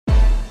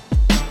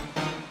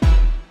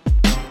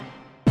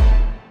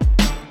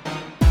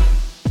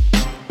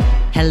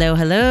Hello,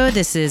 hello.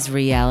 This is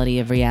Reality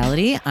of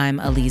Reality. I'm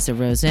Aliza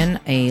Rosen,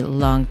 a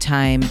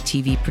longtime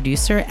TV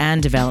producer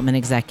and development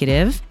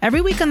executive.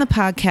 Every week on the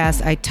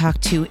podcast, I talk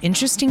to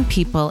interesting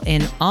people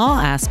in all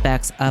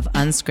aspects of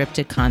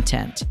unscripted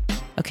content.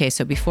 Okay,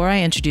 so before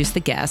I introduce the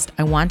guest,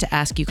 I want to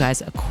ask you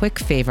guys a quick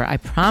favor. I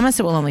promise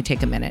it will only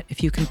take a minute.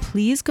 If you can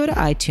please go to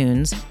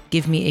iTunes,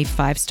 give me a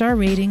 5-star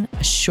rating,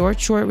 a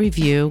short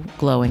review,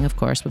 glowing, of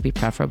course, would be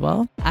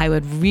preferable. I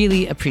would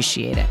really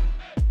appreciate it.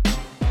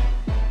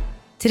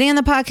 Today on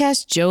the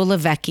podcast, Joe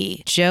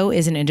Lavecchi. Joe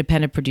is an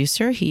independent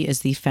producer. He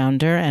is the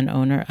founder and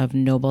owner of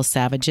Noble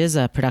Savages,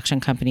 a production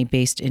company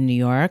based in New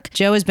York.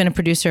 Joe has been a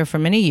producer for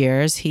many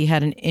years. He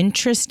had an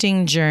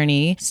interesting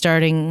journey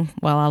starting,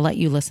 well, I'll let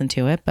you listen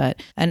to it,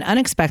 but an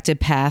unexpected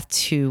path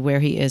to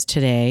where he is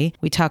today.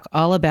 We talk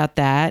all about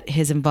that,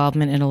 his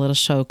involvement in a little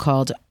show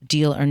called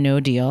Deal or No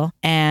Deal,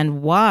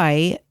 and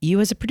why you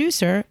as a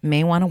producer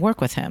may want to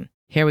work with him.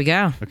 Here we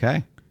go.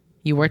 Okay.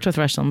 You worked with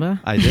Rush Limbaugh?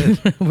 I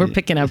did. We're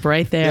picking up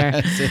right there.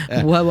 Yes,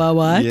 yeah.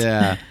 What?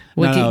 Yeah.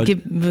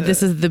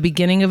 This is the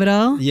beginning of it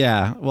all?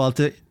 Yeah. Well,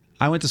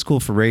 I went to school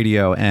for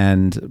radio,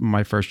 and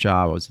my first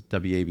job was at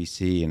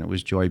WABC, and it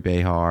was Joy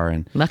Behar.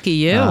 And lucky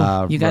you.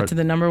 You got to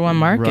the number one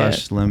market.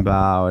 Rush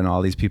Limbaugh and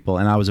all these people.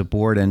 And I was a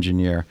board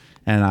engineer,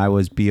 and I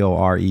was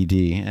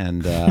BORED.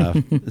 And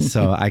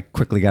so I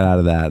quickly got out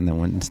of that and then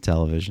went into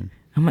television.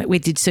 Oh my,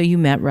 wait, so you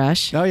met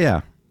Rush? Oh,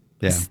 yeah.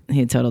 Yeah.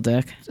 He a total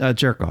dick?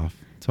 Jerk off.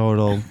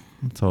 Total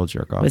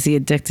jerk off. Was he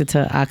addicted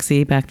to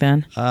Oxy back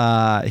then?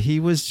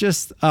 He was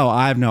just,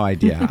 I have no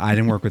idea. I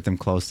didn't work with him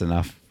close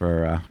enough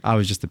I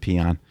was just a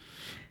peon.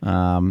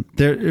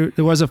 There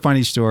was a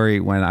funny story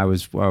when I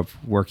was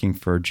working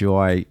for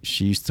Joy.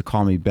 She used to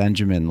call me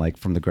Benjamin, like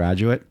from The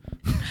Graduate.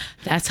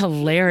 That's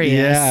hilarious.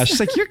 Yeah. She's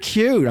like, you're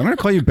cute. I'm going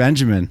to call you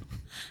Benjamin.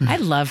 I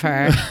love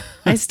her.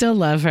 I still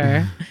love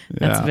her.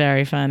 That's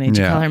very funny. Did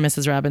you call her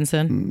Mrs.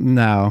 Robinson?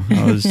 No.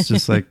 I was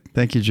just like,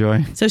 thank you,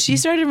 Joy. So she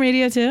started in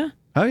radio too?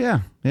 Oh, yeah.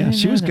 Yeah.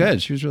 She was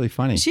good. She was really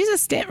funny. She's a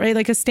stand-up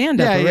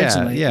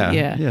originally.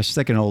 Yeah. She's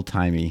like an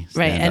old-timey stand-up.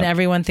 Right. And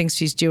everyone thinks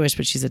she's Jewish,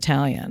 but she's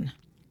Italian.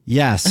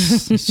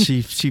 Yes.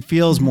 she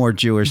feels more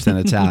Jewish than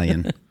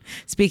Italian.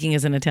 Speaking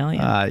as an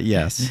Italian.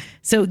 Yes.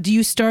 So did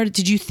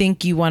you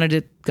think you wanted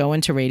to go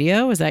into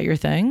radio? Was that your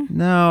thing?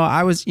 No,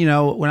 I was,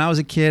 when I was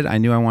a kid, I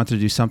knew I wanted to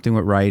do something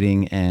with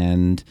writing.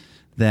 And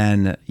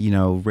then,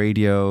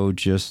 radio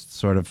just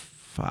sort of,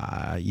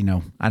 I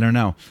don't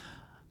know.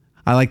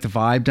 I like the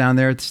vibe down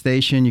there at the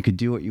station. You could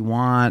do what you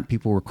want.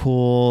 People were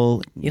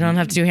cool. You don't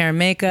have to do hair and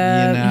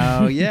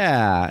makeup.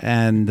 Yeah.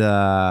 And,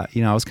 I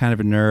was kind of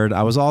a nerd.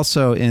 I was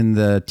also in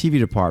the TV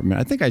department.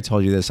 I think I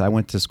told you this. I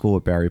went to school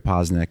with Barry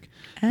Posnick.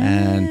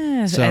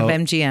 And so at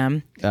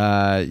MGM.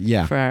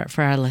 Yeah.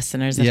 For our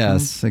listeners at home.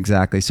 Yes,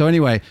 exactly. So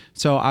anyway,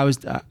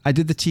 I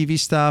did the TV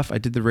stuff. I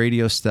did the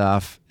radio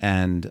stuff.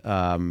 And,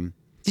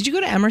 did you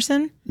go to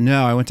Emerson?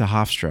 No, I went to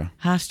Hofstra.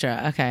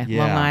 Hofstra, okay.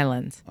 Yeah.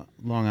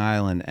 Long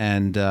Island.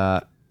 And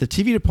the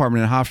TV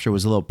department at Hofstra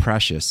was a little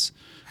precious.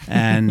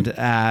 And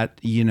at,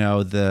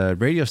 the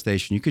radio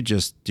station, you could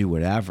just do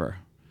whatever,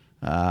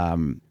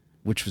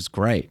 which was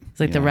great. It's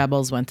like the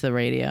rebels went to the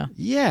radio.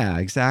 Yeah,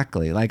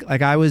 exactly.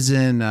 Like I was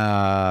in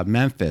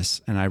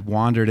Memphis, and I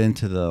wandered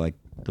into the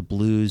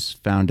Blues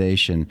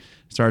Foundation,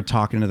 started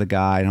talking to the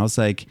guy, and I was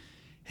like,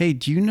 hey,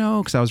 do you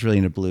know, because I was really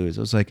into blues,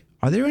 I was like,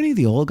 are there any of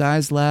the old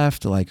guys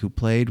left, who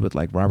played with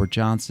Robert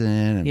Johnson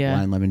and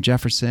Blind Lemon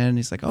Jefferson?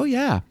 He's like, oh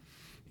yeah.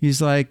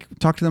 He's like,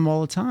 talk to them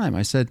all the time.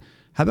 I said,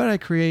 how about I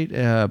create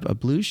a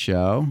blues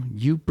show?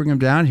 You bring them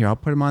down here. I'll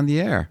put them on the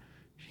air.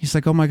 He's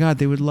like, oh my God,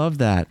 they would love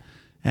that.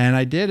 And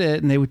I did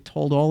it, and they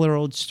told all their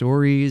old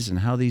stories and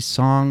how these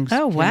songs.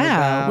 Oh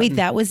wow! Wait,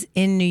 that was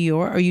in New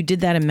York, or you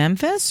did that in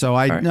Memphis? So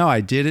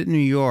I did it in New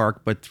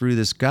York, but through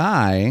this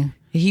guy.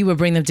 He would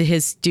bring them to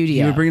his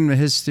studio. He would bring them to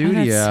his studio.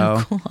 Oh,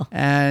 that's so cool.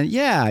 And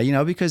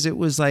because it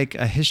was like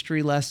a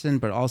history lesson,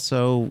 but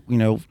also,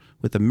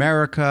 with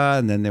America,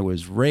 and then there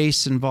was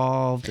race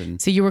involved. And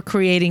so you were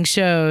creating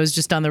shows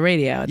just on the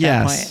radio at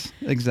that point. Yes,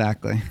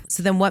 exactly.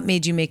 So then what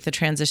made you make the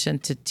transition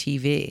to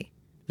TV?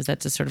 Was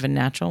that just sort of a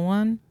natural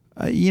one?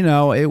 To be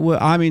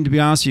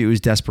honest with you, it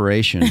was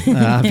desperation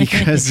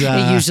because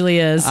it usually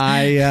is.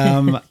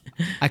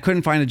 I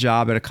couldn't find a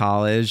job at a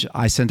college.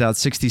 I sent out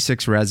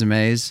 66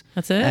 resumes.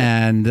 That's it.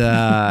 And,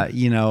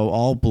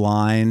 all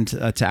blind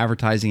to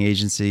advertising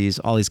agencies,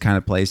 all these kind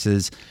of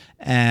places.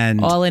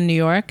 And all in New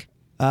York?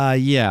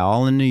 Yeah,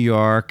 all in New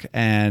York.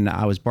 And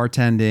I was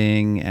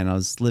bartending, and I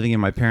was living in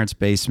my parents'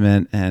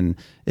 basement, and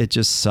it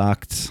just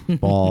sucked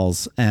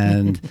balls.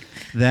 And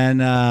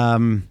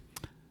then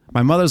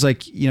my mother's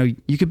like,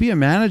 you could be a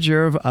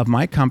manager of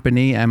my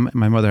company. And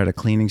my mother had a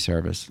cleaning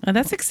service. Oh,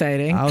 that's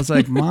exciting. I was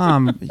like,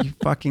 Mom, are you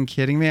fucking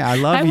kidding me? I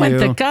love you. I went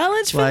to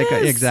college for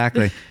this.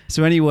 Exactly.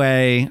 So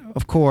anyway,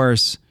 of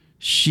course,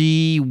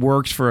 she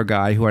worked for a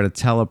guy who had a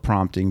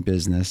teleprompting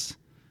business.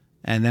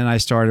 And then I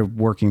started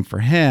working for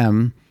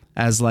him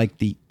as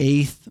the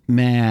eighth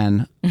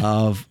man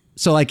of...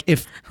 So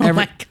if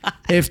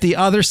the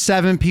other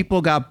 7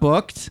 people got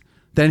booked,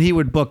 then he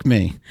would book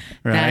me.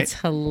 Right? That's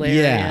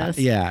hilarious.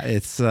 Yeah.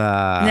 It's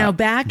now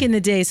back in the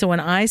day. So when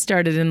I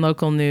started in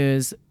local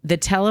news, the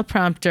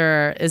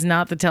teleprompter is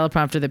not the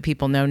teleprompter that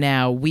people know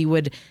now. We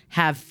would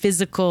have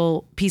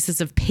physical pieces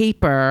of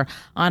paper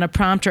on a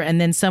prompter, and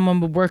then someone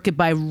would work it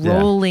by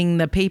rolling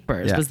the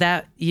papers. Yeah. Was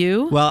that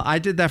you? Well, I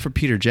did that for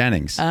Peter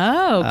Jennings.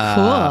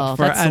 Oh, cool.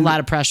 That's a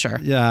lot of pressure.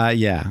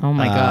 Yeah. Oh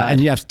my God.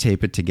 And you have to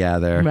tape it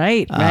together.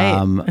 Right.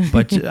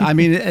 But I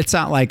mean, it's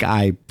not like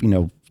I,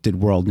 did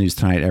World News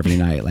Tonight every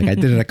night. Like I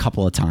did it a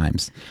couple of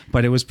times,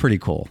 but it was pretty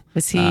cool.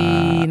 Was he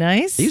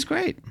nice? He's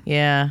great.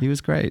 Yeah. He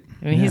was great.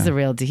 I mean, he was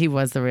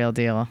the real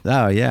deal.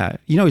 Oh yeah.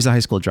 He's a high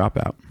school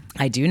dropout.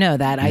 I do know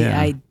that.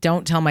 I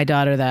don't tell my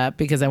daughter that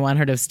because I want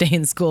her to stay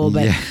in school.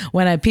 But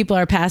when people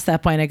are past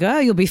that point, I go, oh,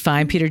 you'll be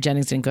fine. Peter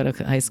Jennings didn't go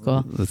to high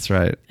school. That's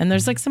right. And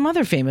there's like some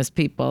other famous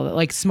people,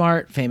 like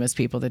smart famous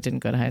people that didn't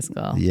go to high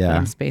school. Yeah. That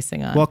I'm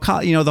spacing on. Well,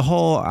 the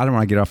whole, I don't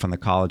want to get off on the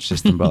college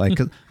system, but like,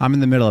 'cause I'm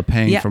in the middle of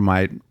paying for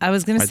my I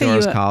was going to say,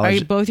 daughter's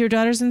college. Are both your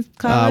daughters in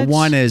college?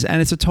 One is,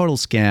 and it's a total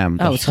scam.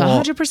 Oh, it's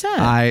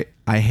 100%.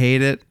 I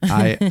hate it.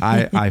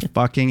 I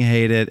fucking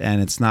hate it,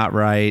 and it's not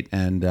right.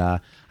 And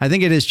I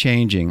think it is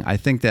changing. I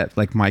think that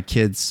like my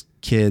kids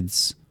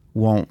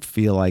won't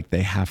feel like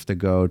they have to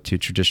go to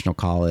traditional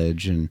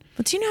college. And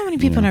but do you know how many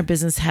people in our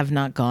business have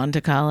not gone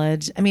to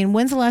college? I mean,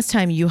 when's the last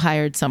time you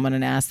hired someone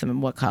and asked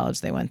them what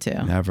college they went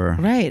to? Never.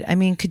 Right. I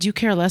mean, could you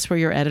care less where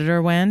your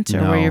editor went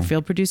or where your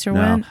field producer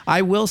went?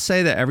 I will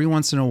say that every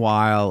once in a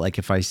while, like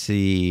if I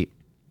see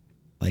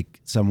like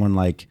someone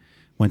like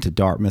went to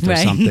Dartmouth or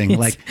something,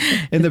 like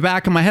in the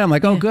back of my head, I'm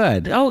like, oh,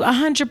 good. Oh,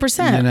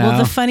 100%. Well,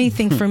 the funny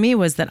thing for me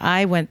was that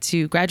I went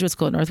to graduate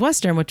school at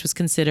Northwestern, which was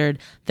considered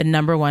the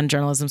 #1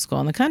 journalism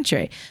school in the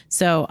country.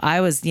 So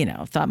I was,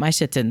 thought my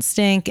shit didn't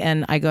stink.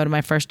 And I go to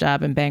my first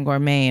job in Bangor,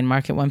 Maine,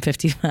 Market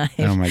 155.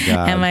 Oh my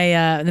God.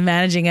 And the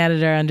managing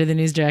editor under the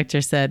news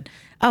director said,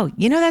 oh,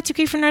 you know that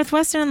degree from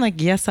Northwestern? I'm like,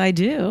 yes, I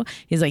do.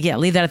 He's like, yeah,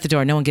 leave that at the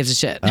door. No one gives a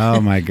shit.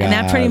 Oh my God. And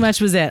that pretty much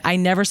was it. I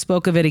never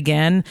spoke of it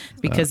again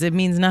because it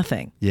means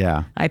nothing.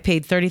 Yeah. I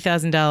paid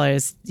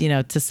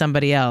 $30,000, to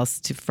somebody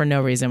else for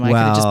no reason. I could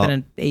have just been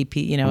an AP,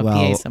 a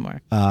PA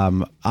somewhere.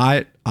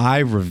 I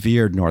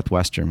revered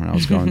Northwestern when I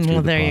was going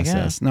through the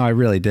process. No, I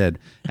really did.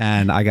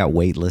 And I got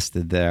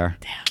waitlisted there.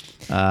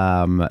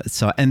 Damn.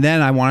 And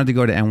then I wanted to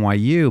go to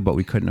NYU, but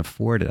we couldn't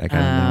afford it. I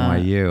got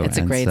into NYU. It's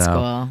a great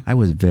school. I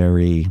was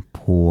very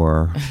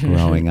poor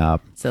growing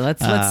up. So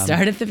let's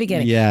start at the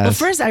beginning. Yes. Well,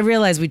 first I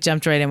realized we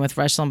jumped right in with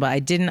Rush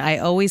Limbaugh. I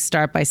always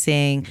start by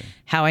saying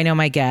how I know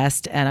my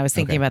guest. And I was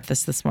thinking about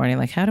this morning,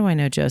 like, how do I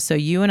know Joe? So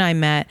you and I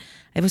met,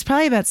 it was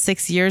probably about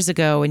 6 years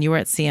ago when you were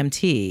at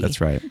CMT.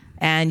 That's right.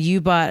 And you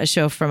bought a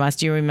show from us.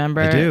 Do you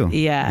remember? I do.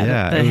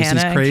 Yeah. It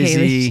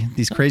was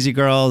these crazy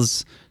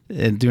girls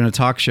doing a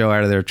talk show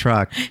out of their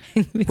truck.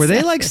 Exactly. Were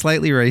they like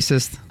slightly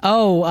racist?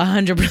 Oh,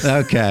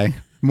 100%. Okay.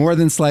 More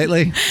than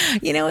slightly?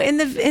 In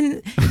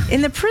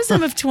the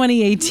prism of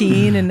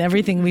 2018 and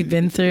everything we've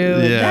been through,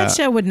 that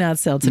show would not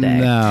sell today.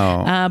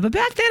 No. But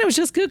back then it was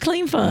just good,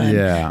 clean fun.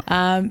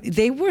 Yeah.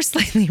 They were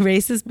slightly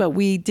racist, but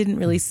we didn't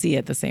really see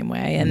it the same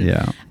way.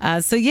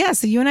 And so you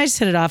and I just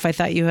hit it off. I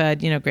thought you had,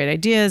 great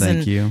ideas.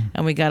 Thank you.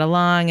 And we got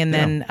along. And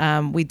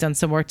then we've done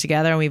some work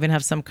together, and we even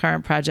have some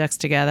current projects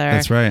together.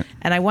 That's right.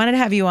 And I wanted to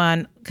have you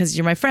on because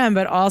you're my friend,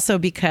 but also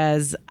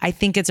because I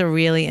think it's a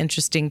really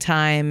interesting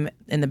time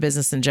in the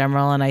business in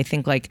general. And I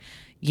think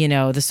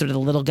the sort of the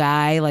little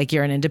guy, like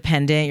you're an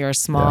independent, you're a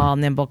small,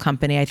 nimble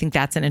company. I think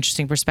that's an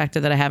interesting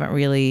perspective that I haven't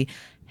really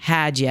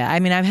had yet. I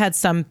mean, I've had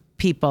some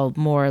people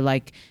more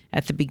like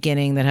at the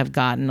beginning that have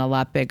gotten a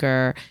lot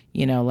bigger,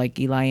 like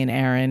Eli and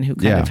Aaron, who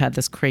kind of had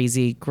this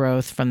crazy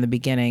growth from the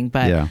beginning.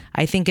 But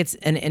I think it's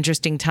an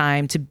interesting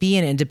time to be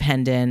an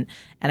independent,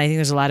 and I think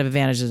there's a lot of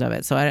advantages of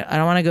it. So I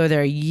don't want to go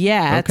there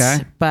yet,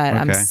 but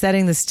I'm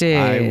setting the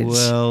stage. I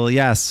will.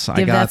 Yes, I got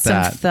that. Give that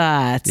some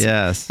thought.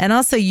 Yes. And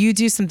also you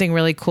do something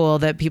really cool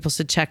that people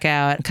should check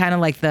out, kind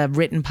of like the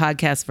written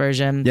podcast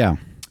version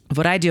of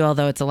what I do,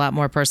 although it's a lot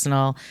more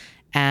personal.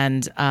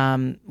 And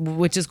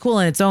which is cool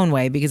in its own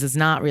way because it's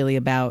not really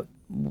about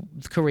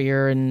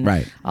career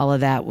and all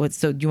of that.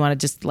 So do you want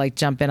to just like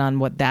jump in on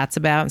what that's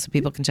about so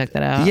people can check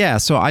that out? Yeah.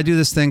 So I do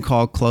this thing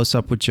called Close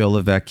Up with Joe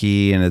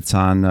Levecki, and it's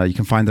on, you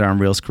can find it on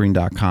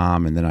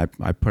realscreen.com. And then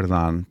I put it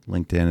on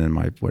LinkedIn and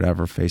my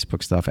whatever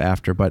Facebook stuff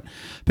after. But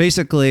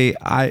basically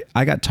I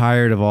got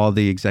tired of all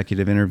the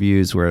executive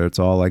interviews where it's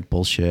all like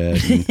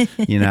bullshit,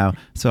 and,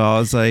 so I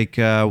was like,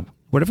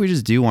 what if we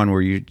just do one where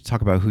you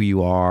talk about who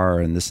you are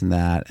and this and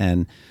that?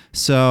 And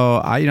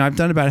so I've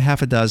done about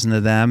half a dozen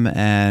of them,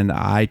 and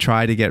I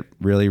try to get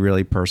really,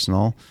 really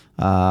personal.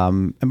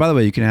 And by the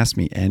way, you can ask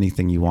me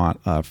anything you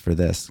want for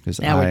this.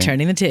 Now we're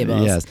turning the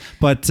tables. Yes.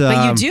 But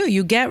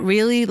you get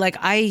really, like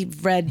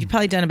you've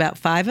probably done about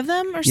 5 of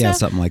them or so? Yeah,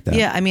 something like that.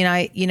 Yeah. I mean,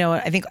 I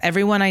think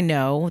everyone I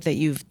know that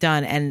you've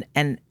done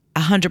and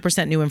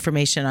 100% new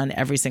information on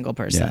every single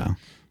person.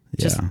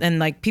 And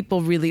like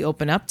people really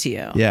open up to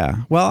you.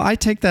 Yeah. Well, I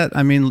take that.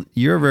 I mean,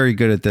 you're very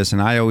good at this.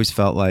 And I always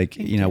felt like,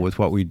 with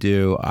what we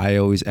do,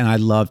 and I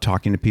love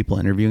talking to people,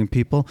 interviewing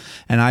people.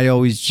 And I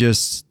always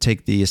just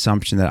take the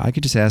assumption that I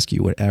could just ask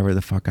you whatever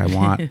the fuck I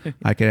want.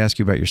 I could ask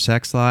you about your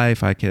sex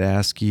life. I could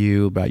ask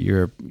you about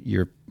your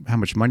how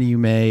much money you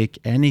make,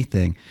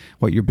 anything,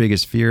 what your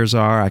biggest fears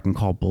are. I can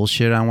call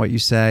bullshit on what you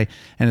say.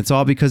 And it's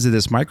all because of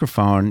this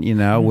microphone,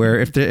 where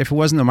if it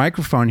wasn't the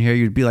microphone here,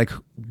 you'd be like,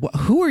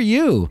 who are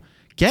you?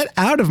 Get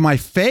out of my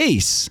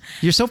face.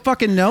 You're so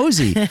fucking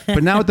nosy.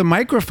 But now with the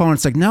microphone,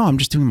 it's like, no, I'm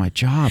just doing my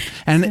job.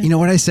 And you know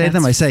what I say to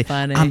them? I say,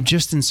 funny. I'm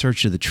just in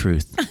search of the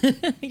truth.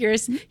 You're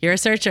a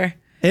searcher.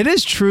 It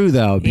is true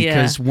though,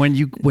 because when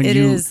you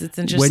it's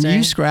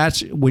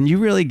interesting. when you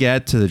really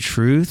get to the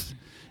truth,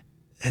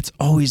 it's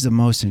always the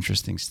most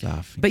interesting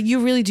stuff. But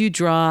you really do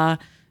draw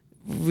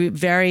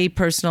very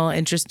personal,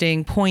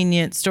 interesting,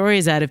 poignant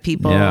stories out of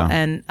people. Yeah.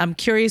 And I'm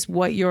curious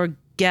what your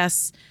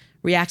guests'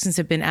 reactions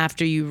have been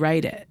after you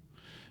write it.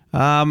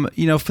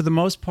 For the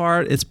most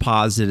part, it's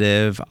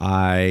positive.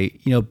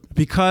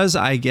 Because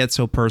I get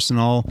so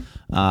personal,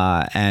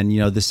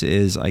 and this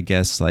is, I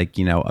guess, like,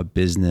 a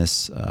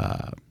business,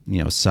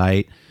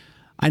 site.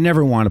 I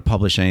never want to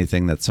publish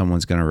anything that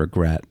someone's going to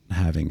regret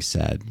having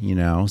said,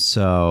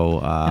 so,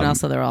 and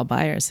also they're all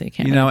buyers, so you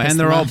can't, and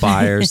they're all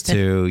buyers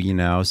too,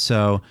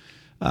 so,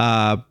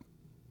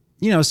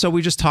 so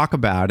we just talk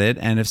about it.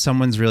 And if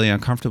someone's really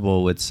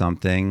uncomfortable with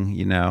something,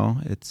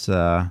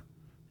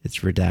 it's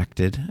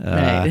redacted.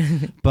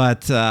 Right.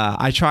 But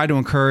I try to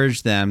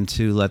encourage them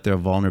to let their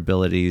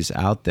vulnerabilities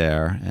out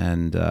there.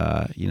 And,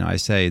 I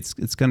say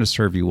it's going to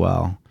serve you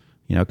well,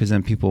 because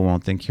then people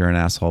won't think you're an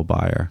asshole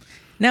buyer.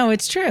 No,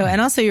 it's true.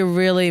 And also you're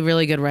really,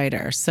 really good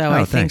writer. So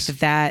I think thanks.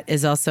 that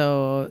is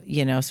also,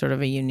 sort of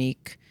a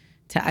unique...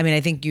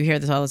 I think you hear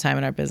this all the time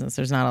in our business.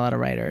 There's not a lot of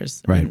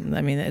writers. Right.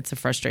 It's a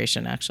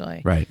frustration,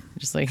 actually. Right.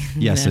 Just like,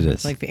 yes, it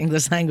is. Like the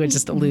English language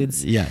just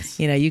eludes. Yes.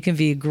 You can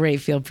be a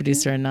great field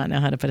producer and not know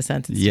how to put a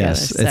sentence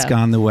yes, together. It's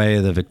gone the way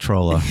of the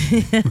Victrola.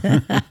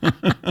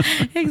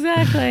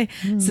 Exactly.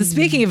 So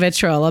speaking of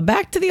Victrola,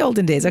 back to the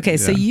olden days. Okay,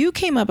 so you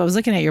came up, I was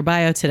looking at your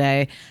bio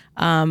today.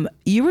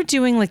 You were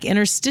doing like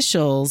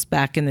interstitials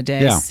back in the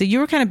day. Yeah. So you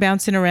were kind of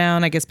bouncing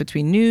around, I guess,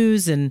 between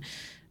news and...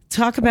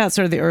 Talk about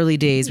sort of the early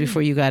days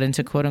before you got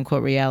into quote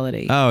unquote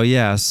reality. Oh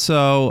yeah.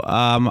 So,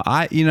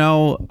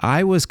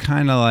 I was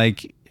kind of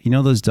like,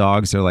 those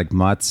dogs, they're like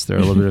mutts. They're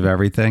a little bit of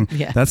everything.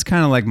 Yeah. That's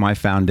kind of like my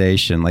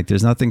foundation. Like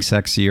there's nothing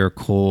sexy or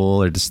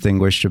cool or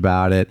distinguished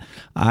about it.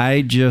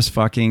 I just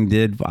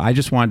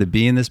wanted to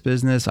be in this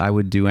business. I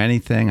would do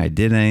anything. I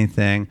did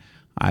anything.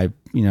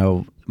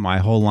 My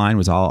whole line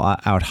was all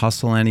out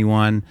hustle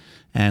anyone.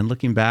 And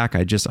looking back,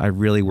 I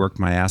really worked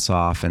my ass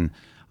off. And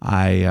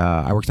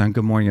I worked on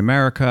Good Morning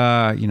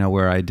America,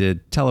 where I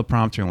did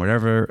teleprompter and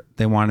whatever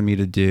they wanted me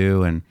to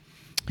do. And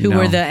who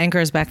were the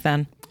anchors back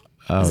then?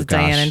 Was it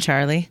Diane and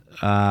Charlie?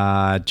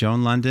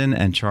 Joan London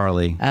and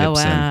Charlie Gibson. Oh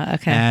wow,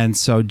 okay. And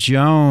so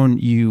Joan,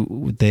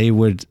 they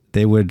would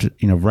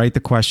write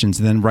the questions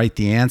and then write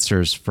the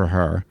answers for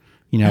her.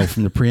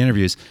 From the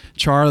pre-interviews.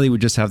 Charlie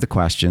would just have the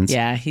questions.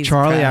 Yeah,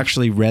 Charlie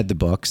actually read the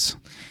books.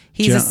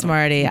 He's a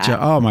smarty.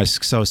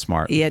 So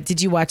smart. Yeah.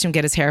 Did you watch him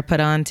get his hair put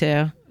on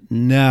too?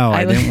 No,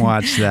 I didn't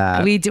watch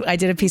that. I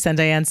did a piece on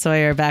Diane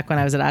Sawyer back when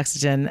I was at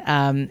Oxygen,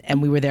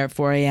 and we were there at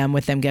 4 a.m.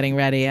 with them getting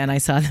ready, and I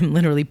saw them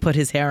literally put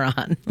his hair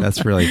on.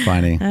 That's really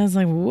funny. I was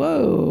like,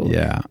 whoa.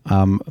 Yeah,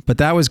 but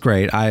that was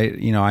great. I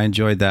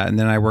enjoyed that, and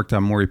then I worked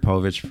on Maury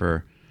Povich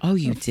for. Oh,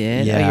 you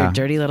did? Yeah, oh, your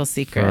dirty little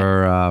secret.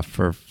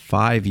 For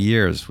 5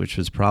 years, which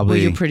was probably.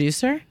 Were you a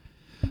producer?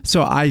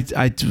 So I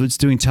was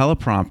doing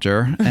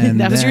teleprompter, and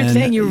that was your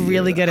thing. You were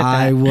really good at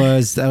that.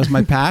 That was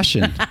my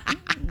passion.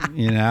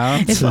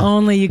 If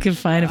only you could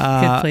find a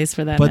good place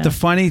for that. But the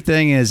funny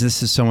thing is,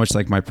 this is so much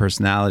like my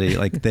personality.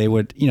 Like they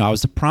would, I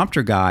was the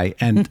prompter guy,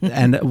 and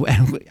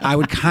I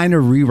would kind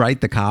of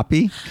rewrite the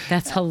copy.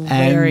 That's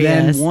hilarious.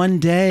 And then one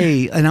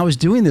day, and I was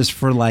doing this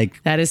for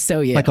that is so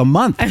you. like a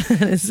month,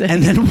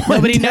 and then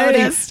nobody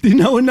noticed.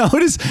 No one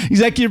noticed.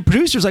 Executive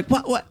producer's like,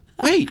 what?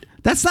 Wait,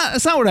 that's not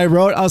what I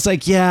wrote. I was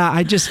like, yeah,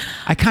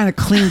 I kind of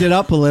cleaned it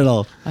up a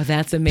little. Oh,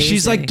 that's amazing.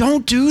 She's like,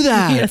 don't do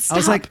that. Yeah, I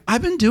was like,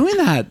 I've been doing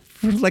that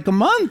for like a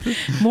month.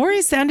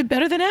 Maury sounded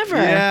better than ever.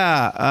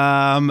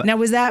 Yeah. Now,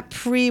 was that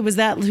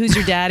Who's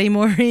Your Daddy,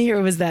 Maury,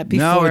 or was that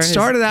before? No, it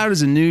started out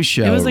as a news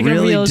show. It was like a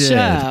real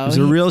show. It was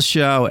a real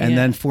show. And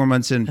then 4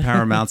 months in,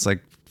 Paramount's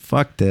like,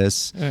 fuck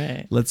this.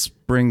 Right. Let's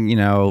bring,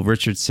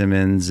 Richard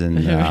Simmons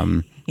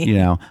and,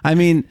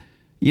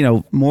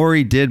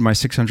 Maury did My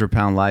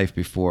 600-Pound Life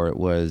before it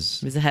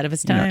was ahead of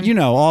its time.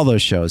 All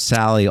those shows,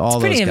 Sally, all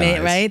those guys. Pretty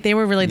amazing, right? They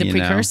were really the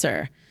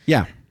precursor.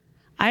 Yeah.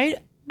 I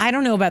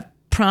don't know about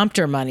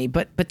prompter money,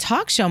 but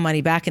talk show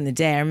money back in the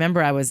day. I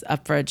remember I was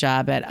up for a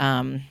job at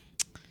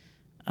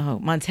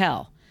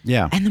Montel.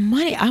 Yeah. And the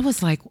money, I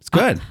was like, it's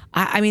good.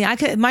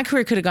 My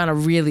career could have gone a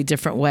really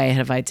different way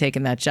had I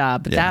taken that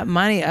job. But that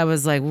money, I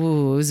was like,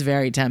 ooh, it was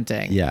very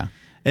tempting. Yeah.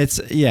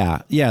 It's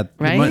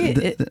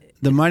right.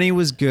 The money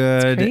was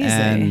good, crazy.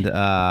 and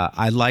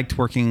I liked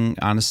working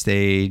on a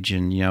stage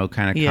and,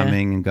 kind of Yeah.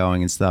 coming and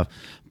going and stuff.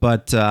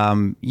 But,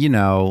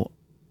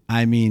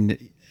 I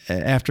mean,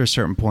 after a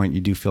certain point,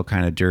 you do feel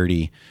kind of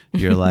dirty.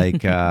 You're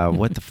like,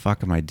 what the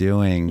fuck am I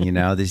doing?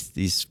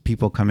 These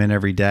people come in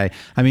every day.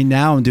 I mean,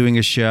 now I'm doing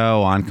a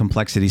show on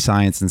complexity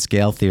science and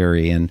scale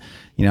theory, and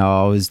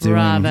I was doing,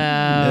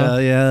 Bravo.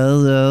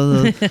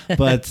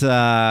 but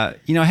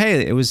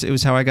hey, it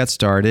was how I got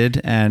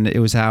started, and it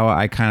was how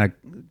I kind of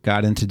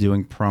got into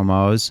doing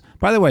promos.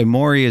 By the way,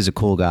 Maury is a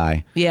cool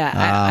guy. Yeah,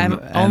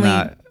 I've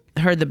only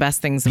heard the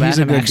best things about He's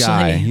a him. good Actually,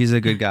 guy. He's a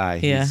good guy.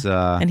 Yeah, He's,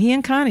 and he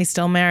and Connie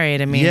still married.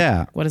 I mean,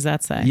 Yeah. What does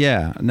that say?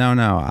 yeah, no,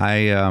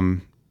 I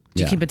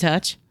Did you keep in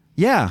touch?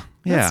 Yeah.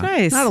 That's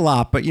nice. Not a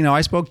lot, but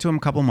I spoke to him a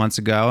couple months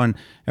ago, and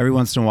every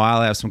once in a while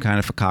I have some kind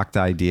of fakakta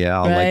idea.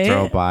 I'll Right.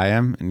 throw it by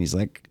him, and he's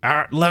like,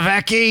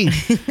 Levecki,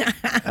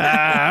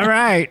 all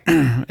right,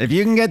 if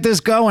you can get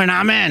this going,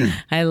 I'm in.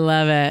 I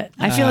love it.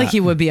 I feel like he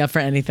would be up for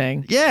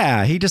anything.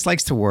 Yeah, he just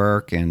likes to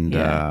work, and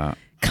Yeah.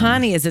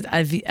 Connie, is it?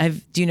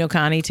 Do you know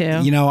Connie too?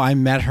 I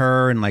met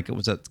her, and it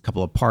was a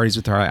couple of parties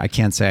with her. I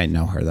can't say I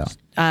know her though.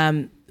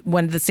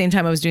 When at the same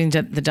time I was doing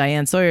the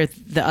Diane Sawyer,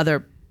 the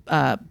other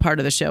part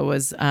of the show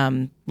was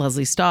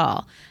Leslie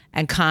Stahl,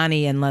 and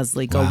Connie and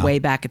Leslie go way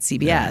back at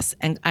CBS. Yeah.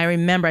 And I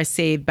remember I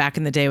saved back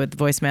in the day with the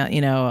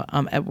voicemail,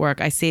 at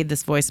work, I saved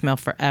this voicemail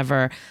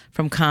forever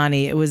from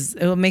Connie. It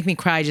will make me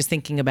cry just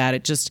thinking about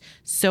it. Just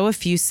so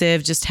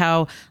effusive, just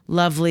how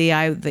lovely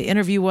the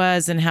interview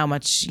was, and how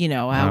much,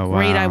 how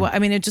great I was. I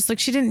mean, it just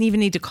she didn't even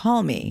need to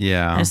call me.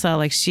 Yeah. I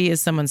saw she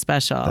is someone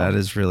special. That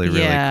is really,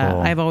 really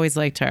cool. I've always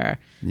liked her.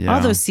 Yeah.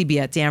 All those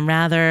CBS, Dan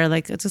Rather,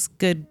 it's just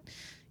good.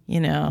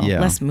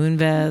 Les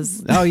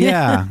Moonves. Oh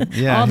yeah,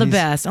 yeah. All the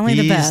best. Only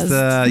the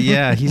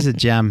best. He's a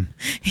gem.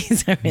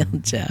 He's a real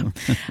gem.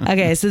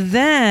 Okay, so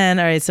then,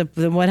 all right. So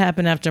then, what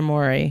happened after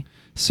Maury?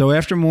 So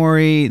after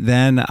Maury,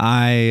 then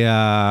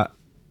I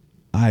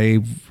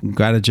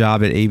got a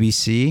job at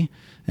ABC,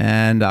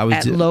 and I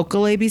was At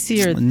local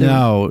ABC or the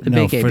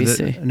big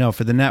ABC?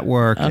 For the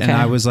network, Okay. and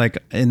I was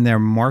in their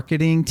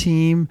marketing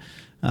team,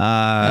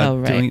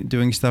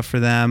 doing stuff for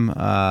them.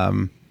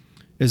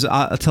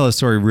 I'll tell a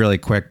story really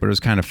quick, but it was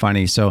kind of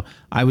funny. So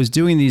I was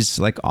doing these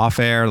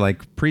off-air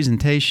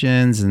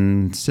presentations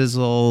and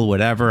sizzle,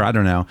 whatever, I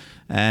don't know.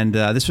 And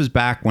this was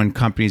back when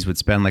companies would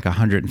spend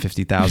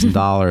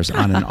 $150,000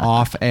 on an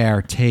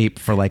off-air tape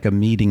for a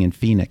meeting in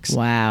Phoenix.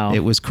 Wow.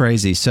 It was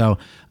crazy. So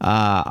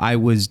I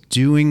was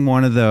doing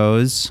one of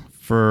those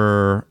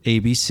for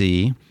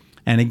ABC.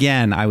 And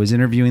again, I was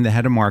interviewing the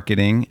head of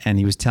marketing, and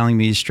he was telling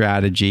me his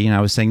strategy. And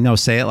I was saying, no,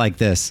 say it like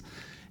this.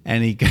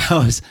 And he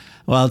goes,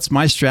 well, it's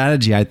my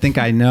strategy. I think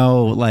I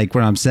know what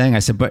I'm saying. I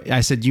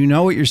said, you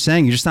know what you're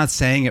saying. You're just not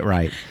saying it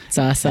right. It's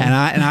awesome. And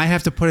I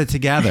have to put it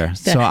together.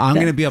 So I'm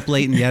going to be up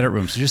late in the edit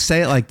room. So just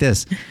say it like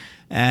this.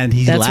 And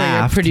he That's laughed.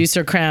 where your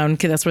producer crown.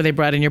 That's where they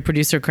brought in your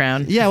producer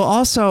crown. Yeah. Well,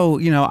 also,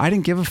 I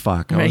didn't give a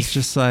fuck. I was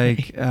just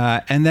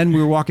and then we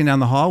were walking down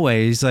the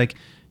hallway. He's like,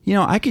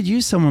 I could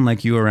use someone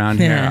like you around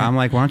here. Yeah. I'm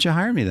like, why don't you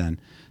hire me then?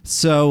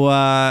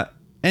 So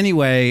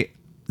anyway,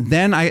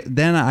 then I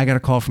got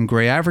a call from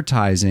Gray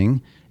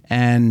Advertising.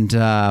 And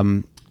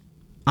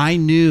I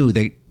knew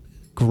that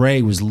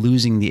Gray was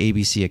losing the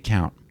ABC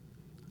account,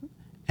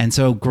 and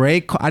so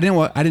Gray. I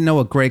didn't know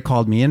what Gray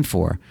called me in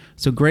for.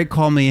 So Gray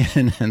called me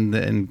in,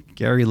 and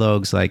Gary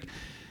Logue's like,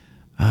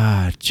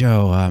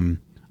 Joe, I'm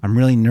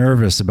really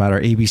nervous about our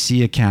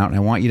ABC account, and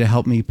I want you to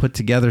help me put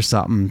together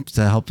something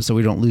to help so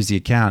we don't lose the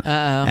account.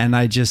 Uh-oh. And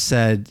I just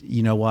said,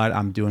 you know what,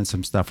 I'm doing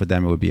some stuff with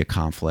them. It would be a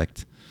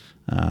conflict,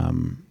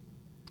 and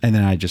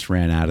then I just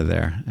ran out of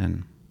there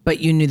and. But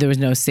you knew there was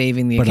no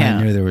saving the account.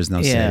 But I knew there was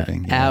no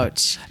saving. Yeah.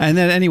 Ouch. And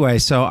then anyway,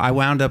 so I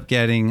wound up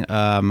getting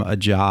a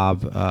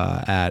job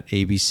at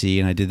ABC,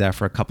 and I did that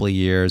for a couple of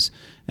years.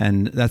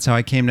 And that's how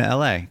I came to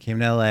LA.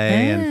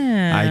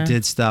 And I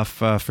did stuff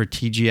for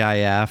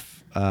TGIF.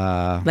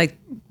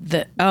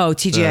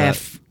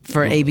 TGIF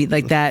for AB,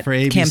 that for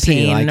ABC,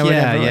 campaign or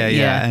whatever.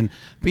 Yeah. And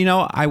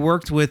I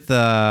worked with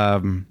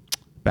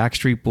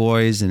Backstreet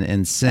Boys and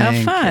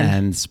NSYNC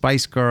and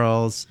Spice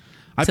Girls.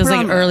 So it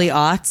was early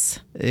aughts?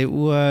 It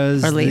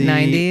was or late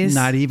 90s?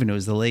 Not even. It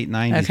was the late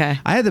 90s. Okay.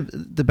 I had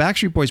the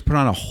Backstreet Boys put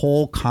on a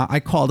whole I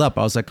called up.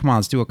 I was like, come on,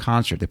 let's do a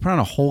concert. They put on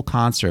a whole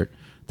concert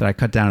that I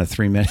cut down to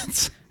 3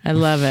 minutes. I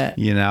love it.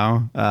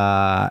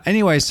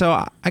 Anyway, so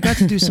I got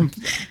to do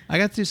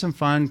some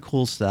fun,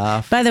 cool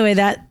stuff. By the way,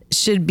 that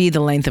should be the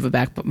length of a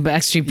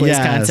Backstreet Boys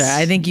concert.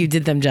 I think you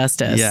did them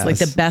justice. Yes.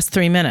 The best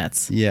 3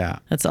 minutes. Yeah.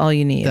 That's all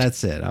you need.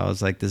 That's it. I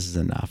was like, this is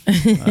enough.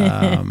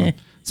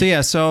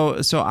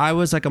 So I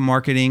was a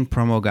marketing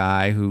promo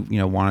guy who,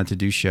 wanted to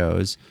do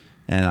shows,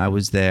 and I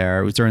was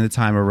there. It was during the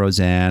time of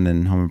Roseanne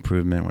and Home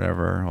Improvement,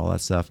 whatever, all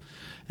that stuff.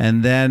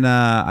 And then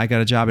I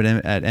got a job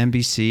at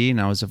NBC,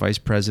 and I was a vice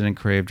president,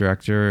 creative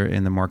director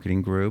in the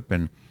marketing group.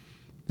 And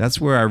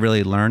that's where I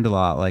really learned a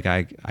lot.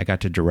 I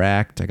got to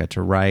direct, I got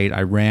to write,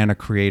 I ran a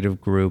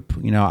creative group.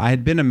 I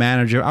had been a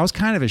manager. I was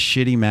kind of a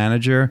shitty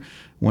manager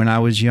when I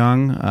was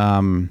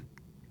young.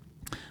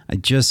 I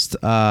just,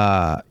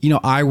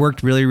 I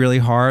worked really, really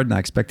hard, and I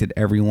expected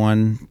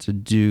everyone to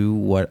do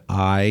what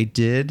I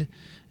did.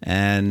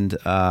 And,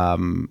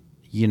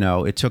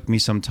 it took me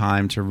some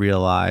time to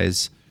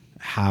realize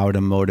how to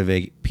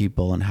motivate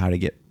people and how to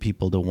get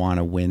people to want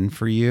to win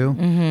for you.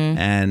 Mm-hmm.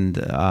 And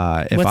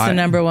what's the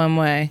number one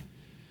way?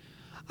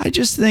 I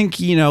just think,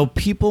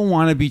 people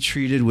want to be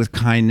treated with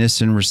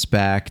kindness and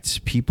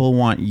respect. People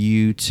want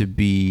you to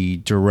be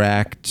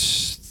direct,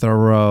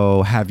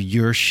 thorough, have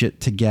your shit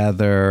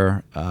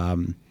together.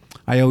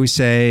 I always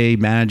say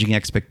managing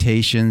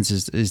expectations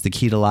is the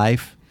key to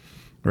life,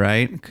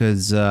 right?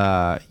 Because,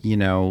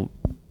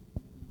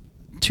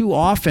 too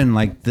often,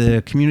 like,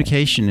 the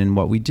communication in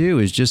what we do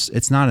is just,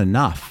 it's not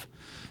enough.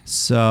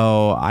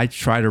 So I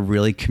try to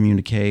really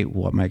communicate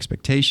what my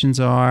expectations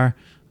are.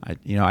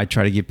 I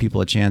try to give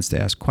people a chance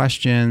to ask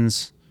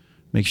questions,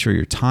 make sure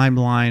your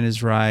timeline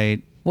is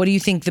right. What do you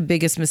think the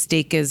biggest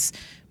mistake is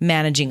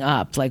managing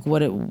up? Like,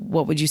 what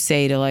would you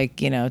say to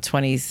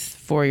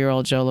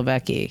 24-year-old Joe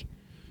Levecki?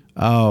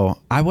 Oh,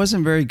 I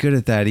wasn't very good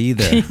at that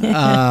either.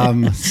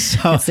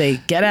 So I'd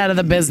say, get out of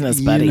the business,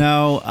 buddy.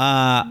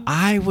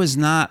 I was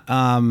not,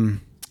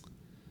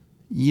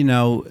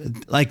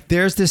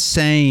 there's this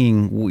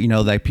saying,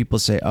 like people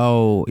say,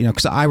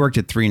 because I worked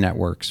at 3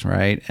 networks,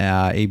 right?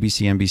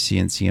 ABC, NBC,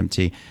 and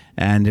CMT.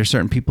 And there's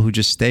certain people who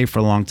just stay for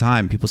a long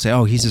time. People say,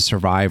 oh, he's a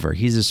survivor.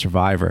 He's a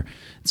survivor.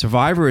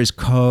 Survivor is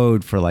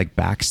code for like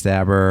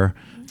backstabber,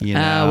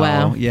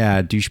 wow.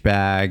 Yeah,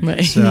 douchebag.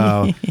 Right.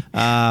 So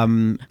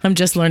I'm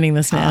just learning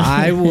this now.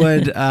 I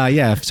would,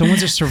 if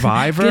someone's a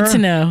survivor, good to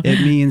know. It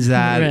means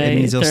that Right. it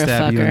means they'll They're a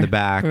stab you in fucker. the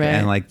back, Right.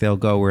 and like they'll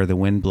go where the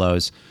wind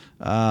blows.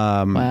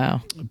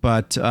 Wow.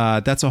 But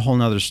that's a whole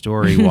nother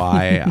story.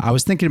 Why I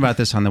was thinking about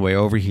this on the way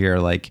over here.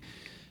 Like,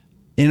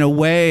 in a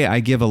way, I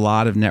give a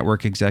lot of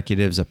network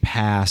executives a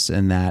pass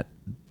in that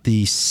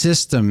the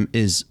system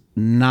is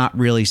not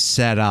really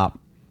set up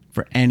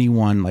for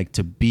anyone like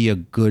to be a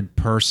good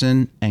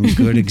person and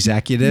good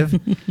executive.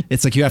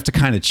 It's like you have to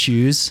kind of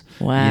choose.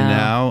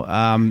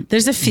 Wow.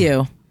 There's a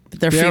few. But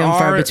they're few and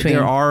far between.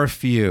 There are a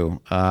few,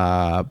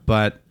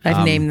 but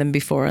I've named them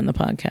before on the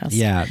podcast.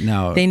 Yeah,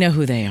 no, they know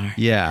who they are.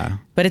 Yeah,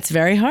 but it's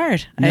very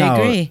hard. I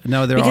agree.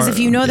 No, because if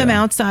you know them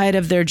outside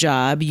of their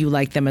job, you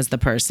like them as the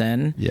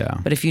person. Yeah.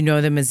 But if you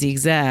know them as the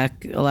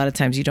exec, a lot of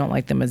times you don't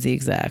like them as the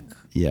exec.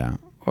 Yeah.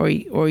 Or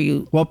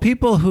you. Well,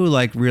 people who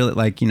like really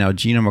like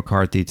Gina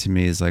McCarthy to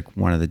me is like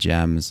one of the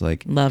gems.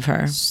 Like, love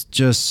her.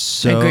 Just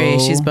so. I agree.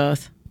 She's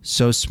both.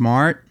 So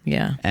smart,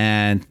 yeah,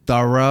 and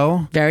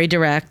thorough, very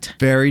direct.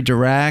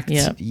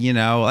 Yep.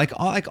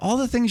 Like all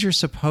the things you're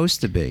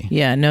supposed to be.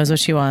 Yeah, knows what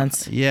she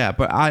wants. Yeah,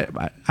 but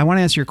I want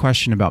to answer your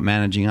question about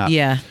managing up.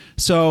 Yeah.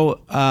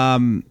 So,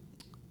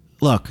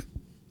 look,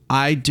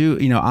 I do.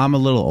 I'm a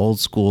little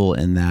old school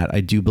in that I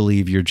do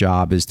believe your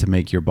job is to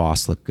make your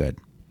boss look good.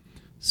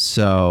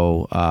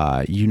 So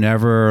you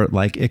never,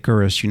 like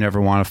Icarus, you never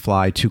want to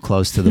fly too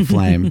close to the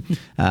flame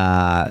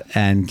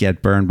and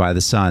get burned by the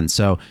sun.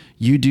 So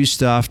you do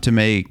stuff to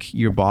make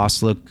your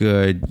boss look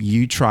good.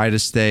 You try to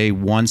stay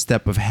one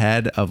step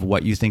ahead of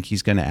what you think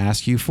he's going to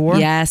ask you for.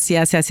 Yes.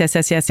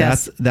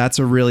 That's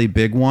a really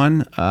big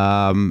one.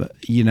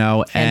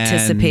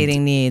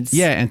 Anticipating needs.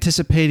 Yeah,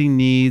 anticipating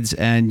needs,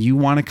 and you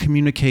want to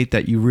communicate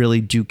that you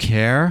really do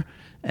care,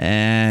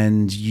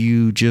 and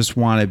you just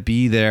want to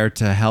be there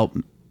to help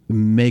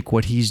make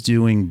what he's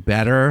doing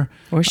better,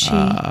 or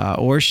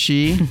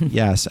she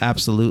Yes,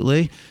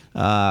 absolutely.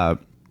 And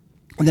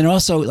then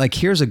also, like,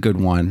 here's a good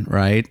one,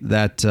 right?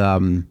 That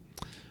a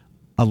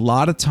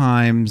lot of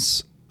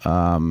times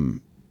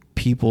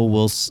people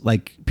will,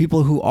 like,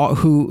 people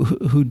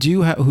who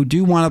do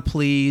want to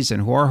please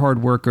and who are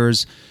hard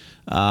workers,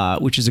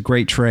 which is a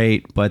great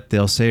trait, but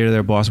they'll say to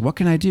their boss, what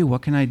can I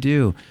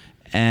do,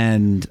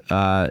 and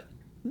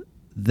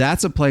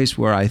that's a place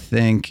where I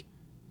think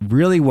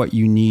really what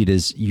you need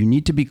is you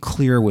need to be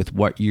clear with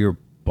what your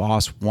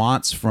boss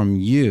wants from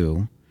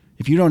you.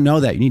 If you don't know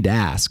that, you need to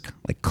ask,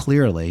 like,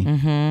 clearly.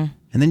 Mm-hmm.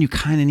 And then you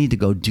kind of need to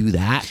go do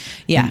that.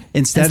 Yeah. And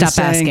instead of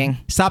saying,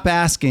 stop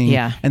asking.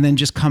 Yeah. And then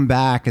just come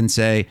back and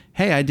say,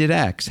 hey, I did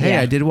X. Hey,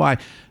 I did Y.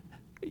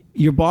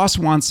 Your boss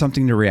wants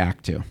something to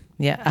react to.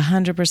 Yeah,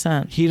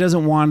 100%. He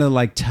doesn't want to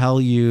like tell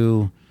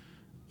you,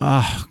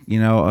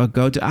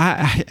 go to,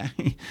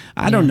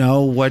 I don't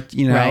know what,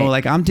 right.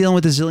 Like, I'm dealing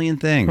with a zillion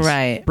things.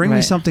 Right. Bring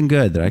me something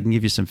good that I can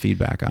give you some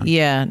feedback on.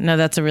 Yeah, no,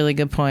 that's a really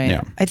good point.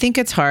 Yeah. I think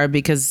it's hard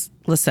because,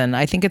 listen,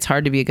 I think it's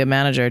hard to be a good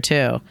manager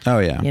too. Oh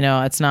yeah.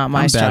 It's not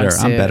my strong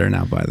suit. I'm better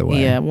now, by the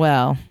way. Yeah,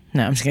 well,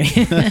 no, I'm just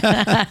kidding.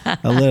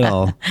 A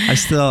little. I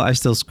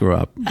still screw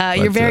up.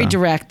 You're very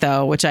direct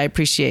though, which I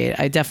appreciate.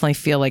 I definitely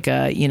feel like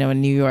a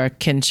New York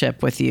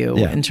kinship with you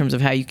in terms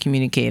of how you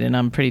communicate, and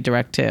I'm pretty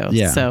direct too.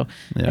 Yeah. So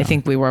I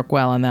think we work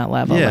well on that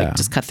level. Yeah. Like,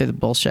 just cut through the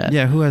bullshit.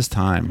 Yeah, who has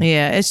time?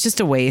 Yeah, it's just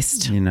a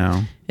waste.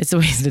 It's a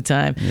waste of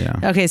time. Yeah.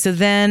 Okay, so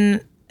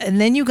then And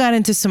then you got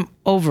into some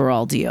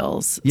overall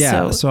deals.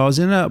 Yeah. So I was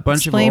in a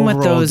bunch of overall explain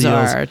what those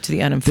deals. are to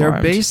the uninformed.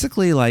 They're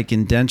basically like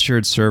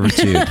indentured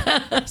servitude.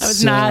 I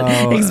was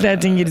not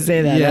expecting you to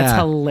say that. Yeah. That's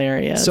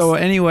hilarious. So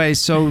anyway,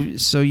 so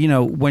you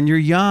know, when you're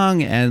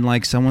young and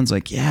like someone's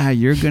like, yeah,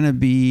 you're gonna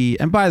be,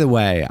 and by the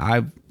way,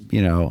 I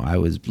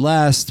was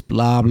blessed,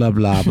 blah blah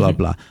blah blah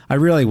blah. I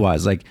really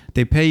was. Like,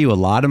 they pay you a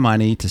lot of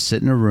money to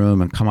sit in a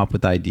room and come up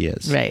with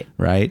ideas.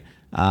 Right.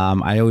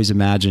 I always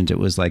imagined it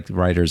was like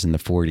writers in the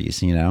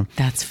 40s, you know.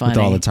 That's funny. With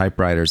all the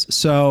typewriters.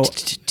 So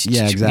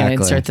yeah, exactly.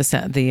 Insert the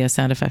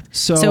sound effect.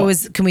 So it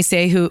was. Can we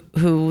say who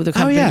the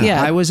company? Oh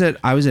yeah. I was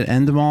at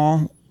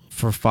Endemol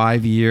for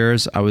 5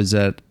 years. I was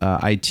at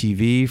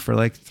ITV for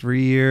like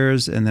 3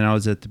 years, and then I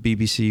was at the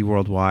BBC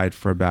Worldwide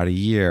for about a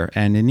year.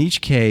 And in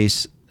each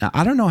case,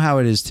 I don't know how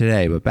it is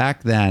today, but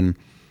back then,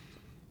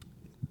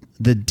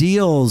 the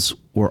deals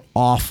were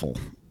awful.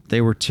 They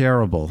were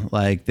terrible.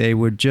 Like, they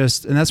would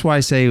just, and that's why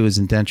I say it was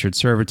indentured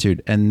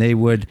servitude. And you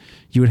would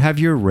have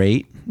your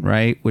rate,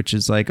 right? Which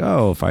is like,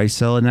 oh, if I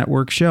sell a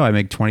network show, I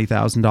make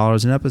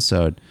 $20,000 an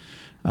episode,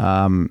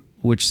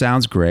 which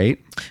sounds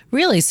great.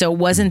 Really? So it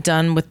wasn't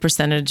done with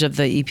percentage of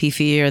the EP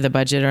fee or the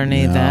budget or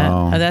any of that?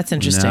 Oh, that's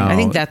interesting. No. I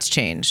think that's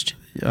changed.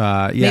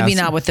 Yeah, maybe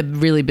not with the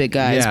really big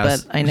guys,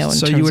 but I know.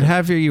 So you would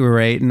have your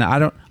rate, and I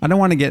don't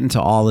want to get into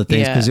all the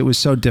things because it was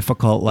so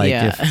difficult. Like,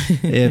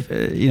 if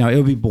you know, it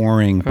would be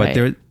boring. But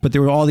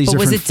there were all these. But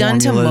was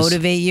different it done formulas. to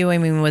motivate you? I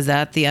mean, was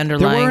that the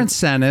underlying? There were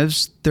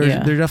incentives. There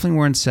definitely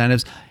were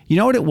incentives. You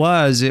know what it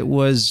was? It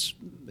was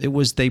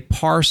they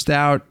parsed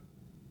out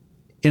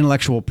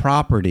intellectual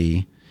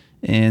property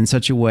in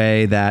such a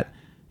way that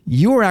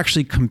you were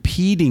actually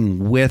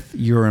competing with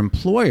your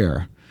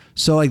employer.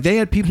 So like, they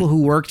had people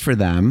who worked for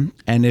them,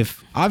 and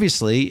if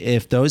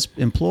those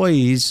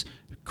employees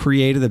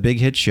created a big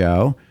hit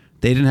show,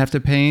 they didn't have to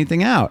pay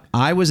anything out.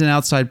 I was an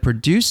outside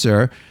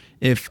producer.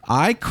 If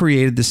I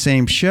created the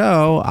same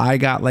show, I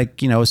got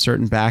like, you know, a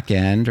certain back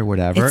end or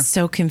whatever. It's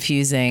so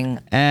confusing.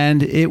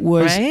 And it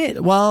was,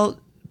 right? Well,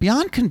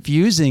 beyond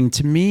confusing,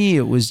 to me,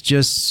 it was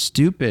just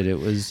stupid. It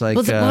was like...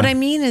 Well, what I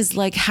mean is,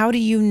 like, how do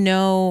you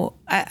know...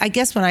 I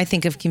guess when I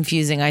think of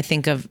confusing, I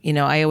think of, you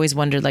know, I always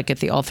wondered, like, at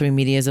the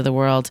All3Medias of the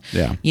world,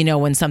 you know,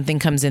 when something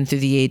comes in through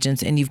the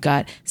agents and you've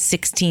got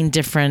 16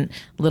 different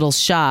little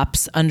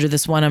shops under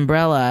this one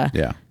umbrella.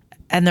 Yeah.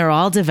 And they're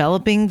all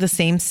developing the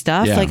same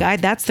stuff. Yeah.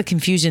 Like, that's the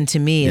confusion to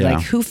me. Yeah.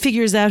 Like, who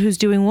figures out who's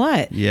doing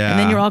what? Yeah. And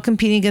then you're all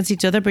competing against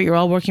each other, but you're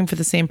all working for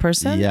the same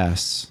person?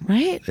 Yes.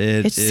 Right?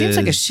 It seems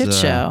like a shit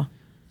show.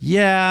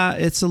 Yeah,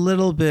 it's a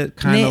little bit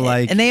kind of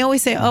like... And they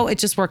always say, oh, it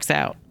just works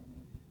out.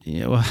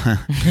 Yeah,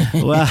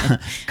 well,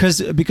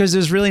 because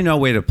there's really no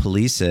way to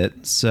police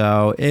it.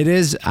 So it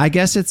is, I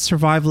guess it's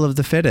survival of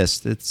the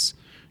fittest.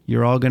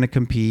 You're all going to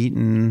compete,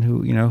 and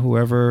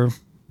whoever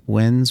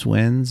wins.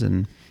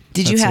 And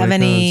did you have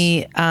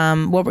any,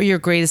 what were your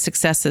greatest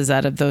successes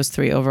out of those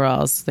 3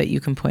 overalls that you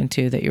can point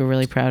to that you're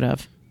really proud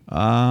of?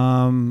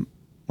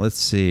 Let's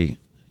see.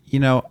 You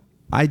know,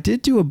 I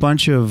did do a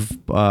bunch of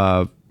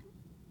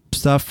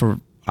stuff for...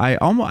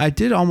 I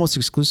did almost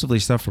exclusively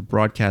stuff for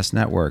broadcast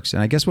networks,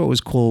 and I guess what was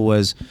cool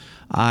was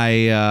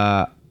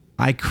I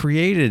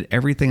created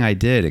everything I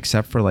did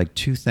except for like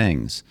 2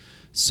 things.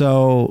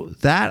 So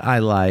that I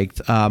liked.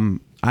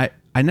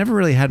 I never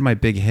really had my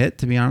big hit,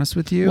 to be honest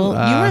with you.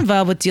 Well, you were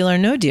involved with Deal or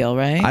No Deal,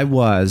 right? I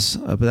was,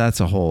 but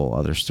that's a whole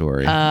other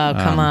story. Oh,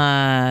 come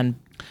on.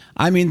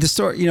 I mean, the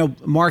story, you know,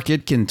 Mark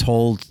Itkin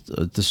told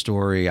the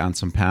story on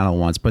some panel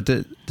once, but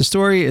the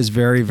story is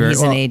very, very...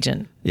 He's an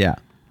agent. Yeah.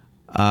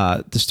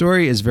 The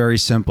story is very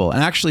simple.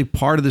 And actually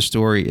part of the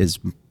story is,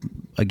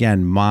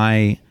 again,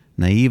 my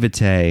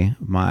naivete,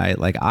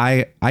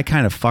 I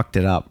kind of fucked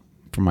it up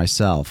for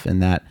myself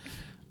in that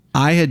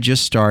I had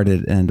just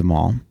started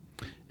Endemol,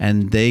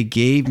 and they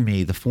gave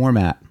me the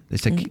format. They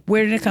said,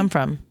 where did it come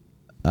from?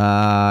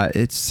 I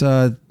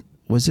don't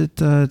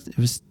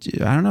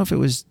know if it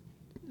was,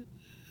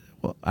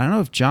 well, I don't know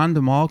if John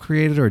DeMol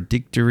created or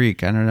Dick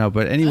Derick. I don't know.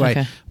 But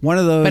anyway, one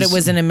of those. But it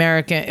was in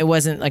America. It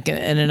wasn't like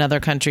in another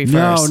country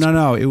first.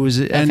 No. It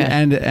was,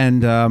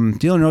 and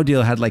Deal or No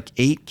Deal had like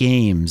 8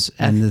 games.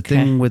 And the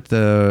thing with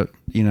the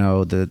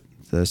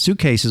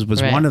suitcases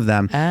was one of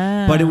them.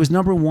 But it was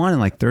 #1 in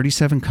like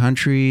 37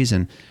 countries.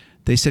 And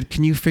they said,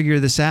 can you figure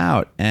this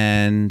out?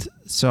 And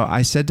so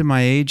I said to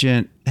my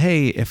agent,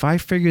 hey, if I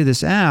figure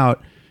this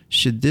out,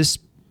 should this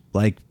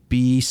like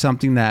be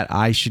something that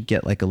I should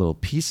get like a little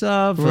piece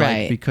of,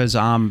 right? Like, because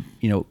I'm,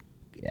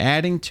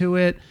 adding to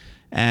it.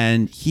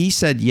 And he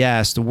said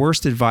yes. The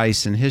worst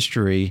advice in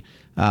history,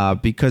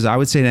 because I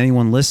would say to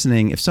anyone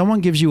listening, if someone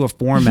gives you a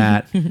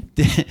format,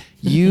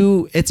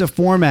 it's a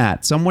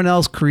format. Someone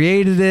else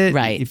created it.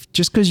 Right.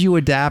 Just because you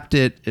adapt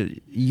it,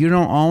 you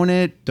don't own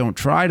it. Don't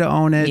try to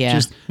own it.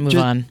 Yeah. Move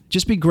on.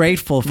 Just be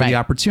grateful for the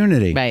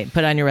opportunity. Right.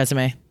 Put it on your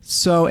resume.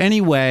 So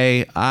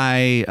anyway,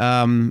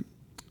 I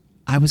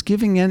was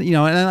giving in,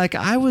 and like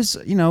I was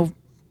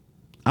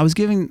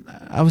telling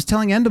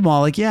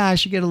Endemol, like, yeah, I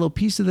should get a little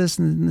piece of this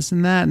and this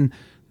and that. And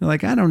they're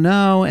like, I don't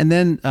know. And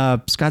then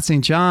Scott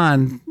St.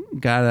 John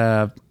got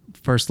a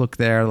first look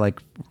there, like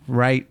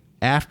right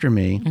after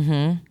me,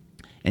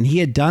 and he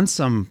had done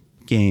some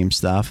game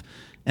stuff,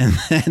 and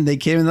then they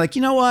came and like,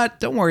 you know what?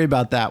 Don't worry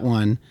about that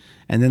one.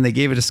 And then they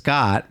gave it to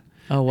Scott.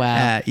 Oh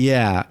wow.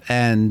 Yeah,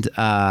 and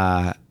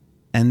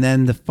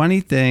then the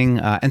funny thing,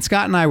 and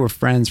Scott and I were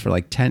friends for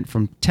like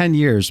 10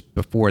 years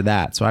before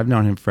that, so I've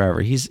known him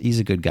forever. He's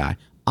a good guy,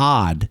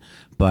 odd,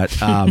 but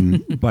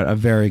but a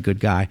very good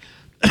guy.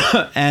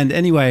 And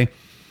anyway,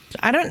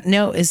 I don't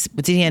know.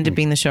 Did he end up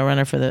being the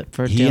showrunner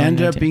for? He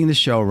ended up being the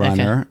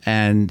showrunner,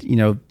 and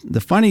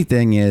the funny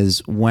thing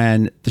is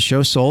when the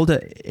show sold to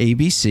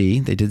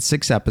ABC, they did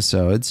 6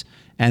 episodes,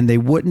 and they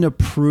wouldn't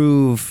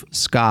approve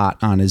Scott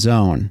on his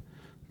own.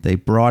 They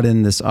brought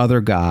in this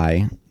other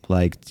guy,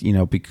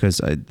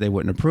 because they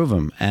wouldn't approve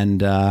him,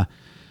 and I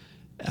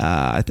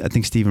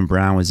think Stephen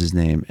Brown was his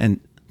name. And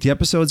the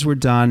episodes were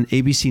done.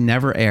 ABC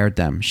never aired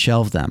them,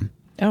 shelved them.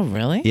 Oh,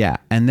 really? Yeah.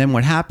 And then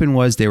what happened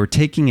was they were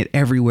taking it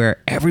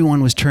everywhere.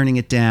 Everyone was turning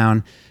it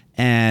down.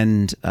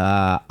 And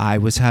I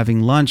was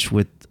having lunch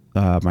with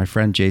my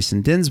friend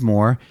Jason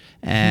Dinsmore,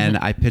 and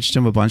I pitched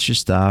him a bunch of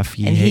stuff.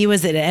 He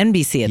was at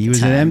NBC at the time. He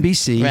was at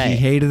NBC. Right. He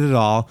hated it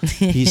all.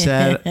 He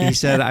said,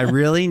 I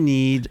really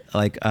need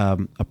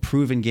a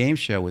proven game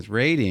show with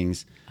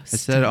ratings. I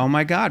said, oh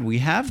my God, we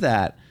have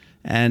that.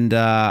 And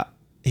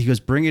he goes,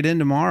 bring it in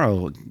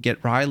tomorrow.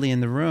 Get Riley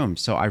in the room.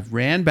 So I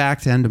ran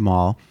back to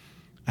Endemol.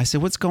 I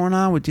said, what's going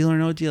on with Deal or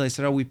No Deal? I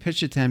said, we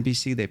pitched it to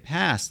NBC. They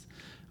passed.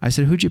 I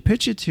said, who'd you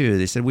pitch it to?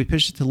 They said, we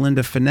pitched it to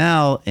Linda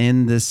Fennell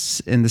in the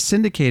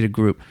syndicated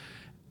group.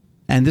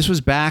 And this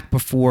was back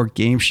before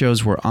game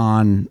shows were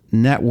on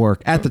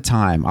network at the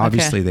time.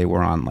 Obviously, they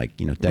were on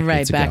decades ago.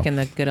 Right, back in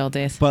the good old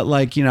days. But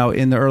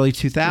in the early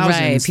 2000s.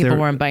 Right, people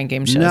weren't buying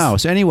game shows. No.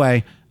 So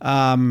anyway,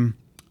 I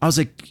was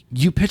like,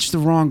 you pitched the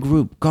wrong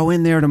group. Go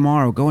in there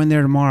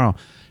tomorrow.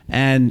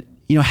 And,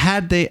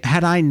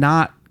 had I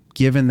not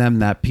given them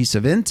that piece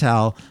of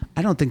intel,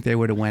 I don't think they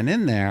would have went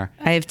in there.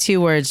 I have 2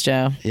 words,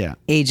 Joe. Yeah.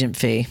 Agent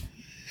fee.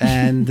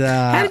 And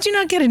how did you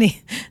not get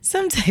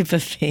some type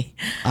of fee?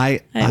 I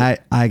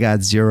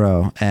got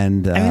 0.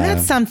 And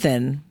that's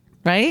something,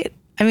 right?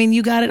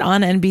 You got it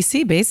on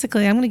NBC.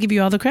 Basically, I'm going to give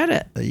you all the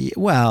credit.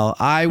 Well,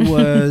 I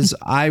was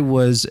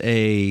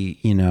a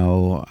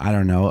I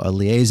don't know, a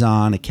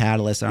liaison, a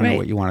catalyst. I don't know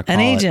what you want to call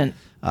it. An agent.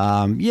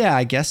 Yeah,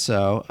 I guess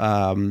so.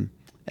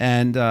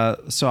 And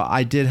so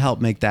I did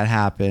help make that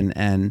happen.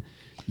 And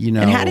And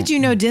how did you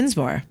know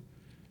Dinsmore?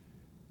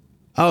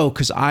 Oh,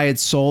 because I had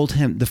sold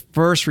him the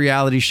first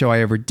reality show I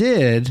ever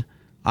did.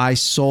 I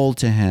sold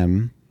to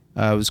him.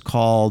 It was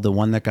called The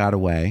One That Got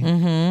Away.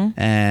 Mm-hmm.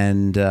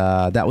 And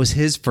that was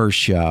his first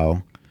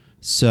show.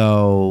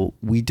 So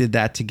we did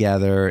that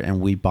together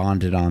and we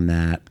bonded on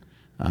that.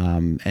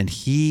 And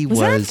he was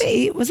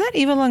that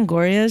Eva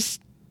Longoria's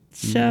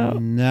show?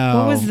 No.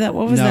 What was that?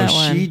 What was that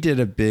one? She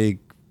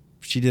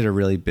did a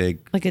really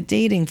big... Like a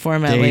dating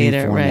format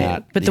later,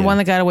 right? But the one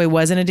that got away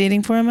wasn't a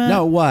dating format?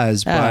 No, it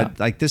was.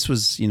 But this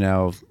was, it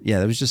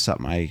was just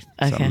something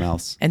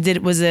else. And did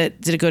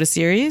it go to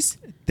series?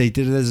 They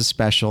did it as a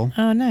special.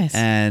 Oh, nice.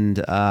 And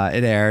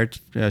it aired,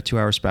 a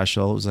 2-hour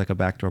special. It was like a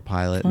backdoor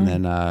pilot. And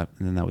then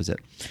that was it.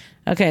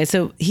 Okay,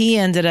 so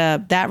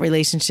that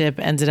relationship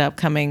ended up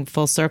coming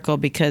full circle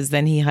because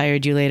then he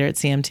hired you later at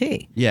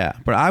CMT. Yeah,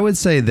 but I would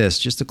say this,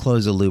 just to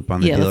close the loop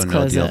on the Deal or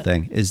No Deal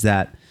thing, is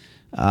that...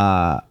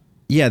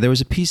 there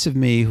was a piece of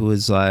me who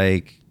was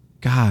like,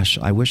 gosh,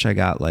 I wish I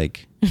got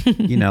like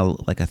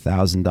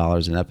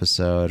 $1,000 an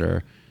episode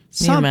or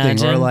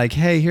something, or like,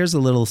 hey, here's a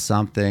little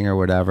something or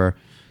whatever.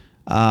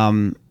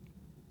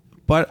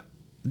 But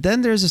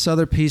then there's this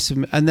other piece of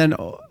me, and then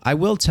I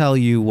will tell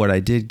you what I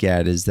did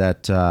get is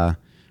that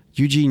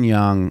Eugene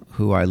Young,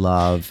 who I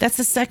love. That's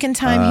the second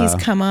time he's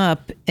come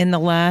up in the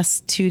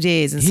last 2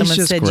 days, and someone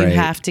said great. You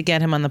have to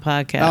get him on the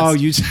podcast. Oh,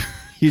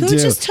 you Who do.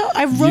 just told?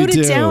 I wrote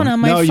it down on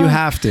my phone. No, you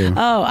have to.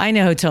 Oh, I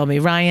know who told me.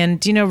 Ryan.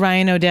 Do you know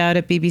Ryan O'Dowd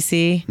at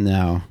BBC?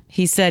 No.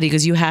 He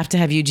goes, you have to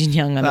have Eugene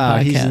Young on the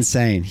podcast. He's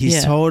insane.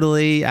 He's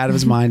totally out of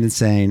his mind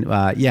insane.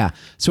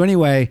 So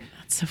anyway,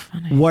 that's so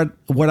funny.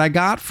 What I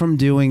got from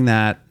doing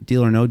that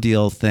Deal or No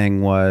Deal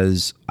thing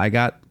was I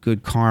got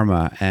good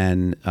karma,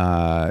 and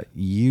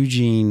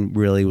Eugene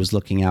really was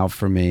looking out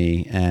for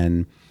me.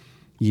 And,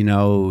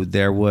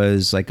 there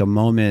was like a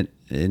moment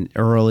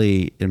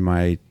early in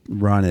my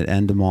run at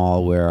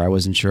Endemol where I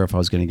wasn't sure if I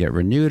was going to get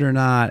renewed or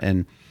not,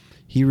 and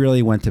he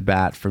really went to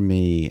bat for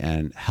me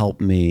and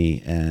helped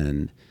me.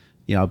 And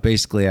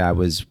basically I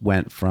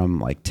went from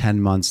like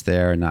 10 months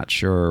there and not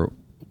sure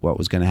what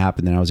was going to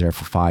happen. Then I was there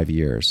for 5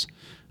 years,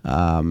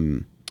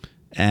 and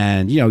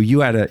you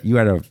had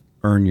to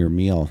earn your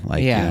meal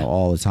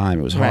all the time.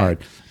 It was hard.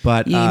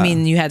 But you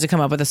mean you had to come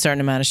up with a certain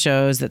amount of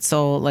shows that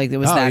sold, like there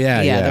was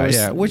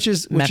which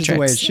is the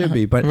way it should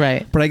be. But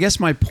right. But I guess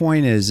my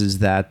point is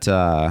that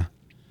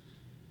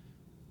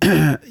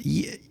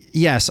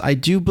Yes, I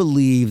do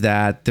believe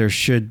that there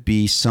should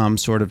be some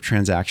sort of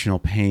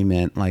transactional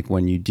payment, like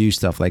when you do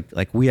stuff like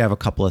we have a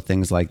couple of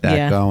things like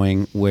that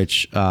going,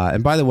 which,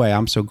 and by the way,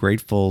 I'm so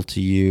grateful to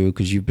you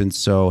because you've been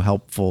so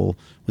helpful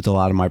with a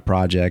lot of my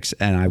projects,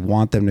 and I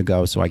want them to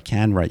go so I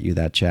can write you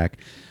that check.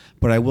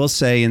 But I will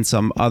say in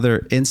some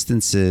other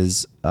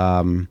instances,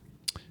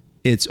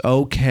 it's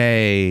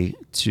okay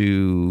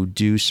to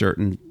do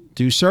certain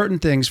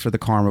things for the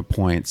karma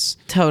points.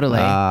 Totally.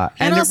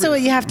 And also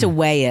you have to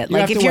weigh it.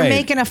 Like if you're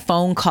making a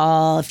phone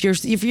call, if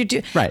you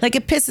do, right. Like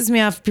it pisses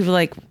me off. People are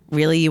like,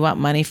 really, you want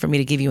money for me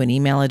to give you an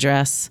email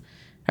address?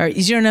 Or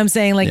you know what I'm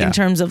saying? Like in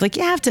terms of like,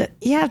 you have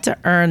to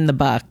earn the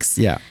bucks.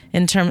 Yeah.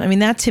 I mean,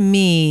 that to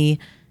me,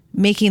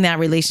 making that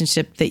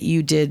relationship that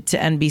you did to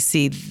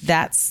NBC,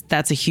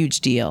 that's a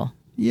huge deal.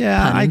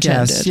 Yeah, I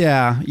guess.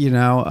 Yeah,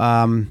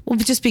 well,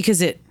 just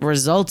because it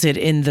resulted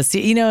in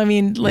I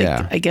mean, like,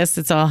 I guess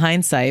it's all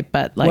hindsight,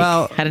 but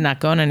like, had it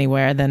not gone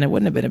anywhere, then it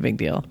wouldn't have been a big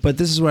deal. But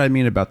this is what I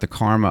mean about the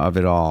karma of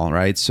it all,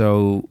 right?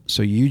 So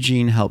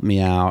Eugene helped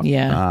me out,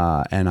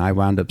 and I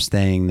wound up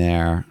staying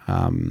there.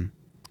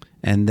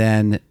 And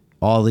then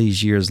all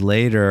these years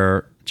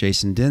later,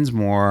 Jason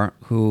Dinsmore,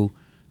 who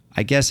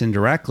I guess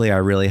indirectly I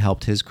really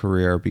helped his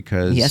career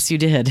because yes, you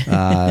did.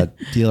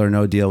 Deal or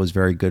No Deal was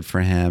very good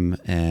for him,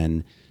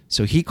 and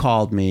so he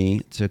called me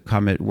to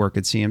come work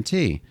at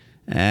CMT,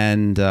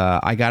 and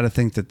I got to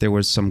think that there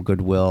was some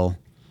goodwill,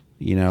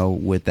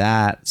 with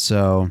that.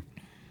 So,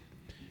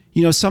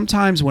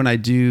 sometimes when I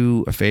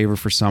do a favor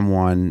for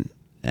someone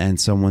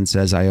and someone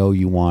says I owe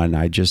you one,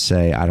 I just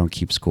say I don't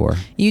keep score.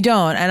 You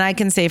don't, and I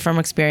can say from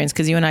experience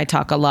because you and I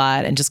talk a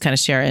lot and just kind of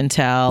share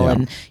intel,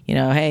 and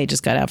hey,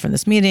 just got out from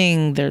this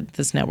meeting.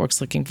 This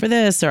network's looking for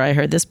this, or I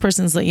heard this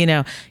person's.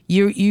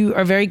 You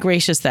are very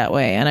gracious that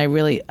way, and I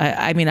really,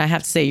 I mean, I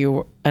have to say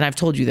and I've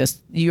told you this,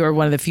 you are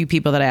one of the few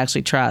people that I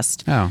actually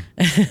trust. Oh,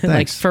 thanks.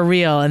 Like for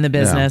real in the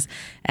business,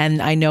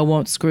 and I know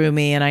won't screw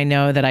me, and I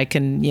know that I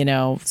can,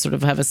 sort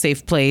of have a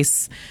safe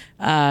place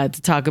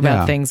to talk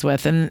about things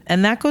with, and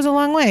that goes a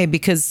long way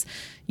because,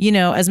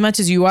 as much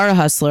as you are a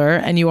hustler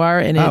and you are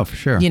in it, oh, for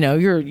sure.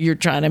 You're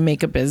trying to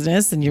make a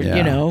business and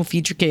you're,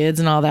 feed your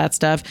kids and all that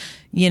stuff.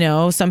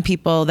 Some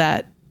people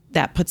that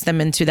puts them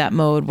into that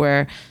mode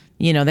where,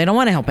 they don't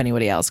want to help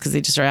anybody else because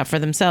they just are out for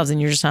themselves, and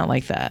you're just not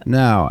like that.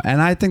 No,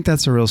 and I think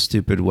that's a real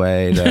stupid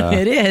way to.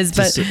 It is,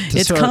 but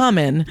it's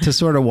common to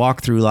sort of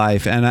walk through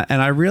life, and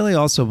I really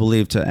also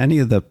believe to any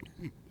of the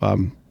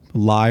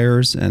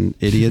liars and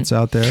idiots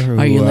out there who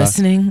are you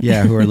listening?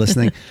 Yeah, who are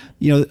listening.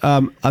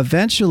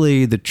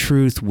 Eventually the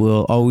truth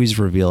will always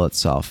reveal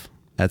itself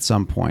at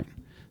some point.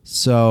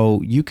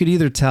 So you could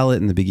either tell it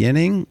in the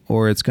beginning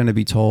or it's going to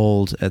be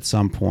told at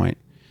some point.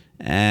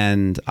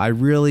 And I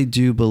really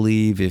do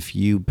believe if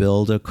you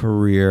build a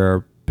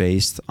career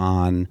based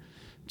on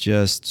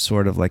just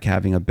sort of like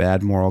having a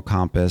bad moral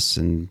compass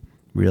and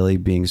really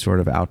being sort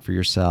of out for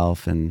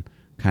yourself and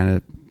kind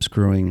of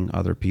screwing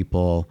other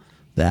people,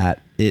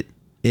 that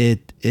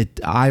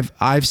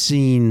I've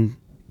seen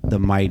the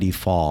mighty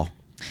fall.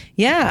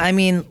 Yeah, I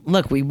mean,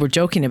 look, we were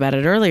joking about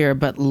it earlier,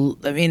 but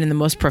I mean, in the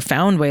most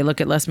profound way,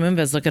 look at Les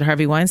Moonves, look at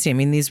Harvey Weinstein. I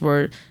mean, these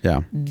were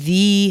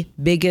the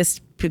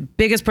biggest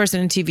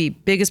person in TV,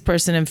 biggest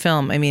person in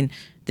film. I mean,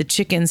 the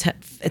chickens,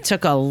 it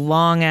took a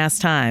long ass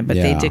time, but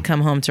they did come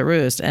home to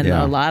roost, and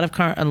a lot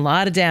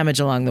of damage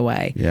along the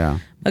way. Yeah.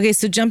 Okay,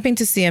 so jumping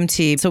to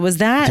CMT. So was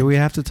that? Do we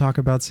have to talk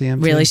about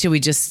CMT? Really? Should we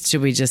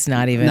just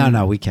not even?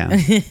 No, we can.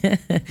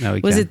 No,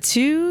 we was can. it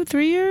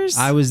 2-3 years?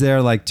 I was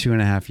there like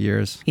 2.5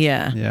 years.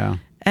 Yeah. Yeah.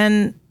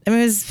 And I mean,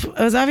 it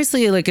was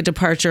obviously like a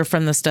departure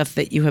from the stuff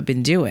that you have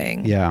been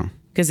doing. Yeah.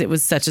 Because it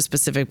was such a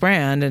specific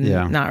brand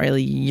and not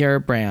really your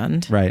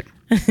brand. Right.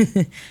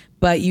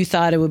 But you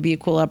thought it would be a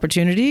cool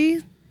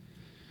opportunity?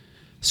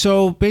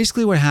 So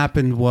basically what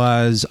happened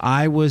was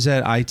I was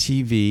at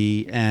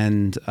ITV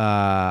and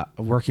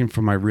working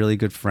for my really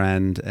good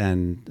friend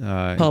and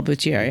Paul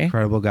Buccieri.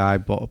 Incredible guy,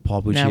 Paul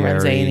Buccieri. Now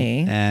runs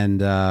A&E.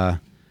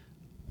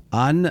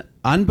 And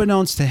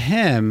unbeknownst to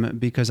him,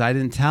 because I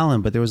didn't tell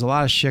him, but there was a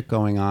lot of shit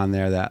going on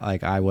there that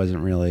like I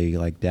wasn't really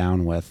like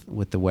down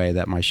with the way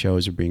that my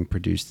shows are being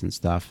produced and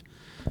stuff.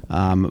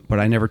 But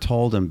I never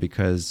told him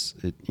because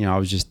I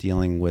was just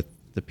dealing with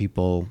the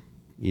people,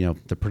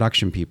 the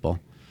production people.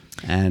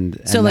 And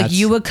so like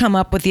you would come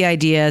up with the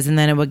ideas and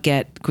then it would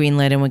get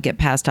greenlit and would get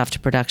passed off to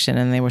production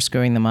and they were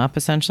screwing them up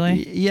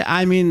essentially? Yeah,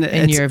 I mean,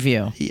 in your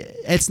view.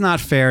 It's not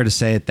fair to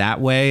say it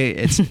that way.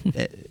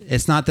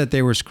 It's not that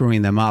they were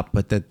screwing them up,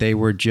 but that they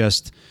would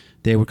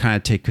kind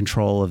of take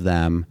control of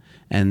them.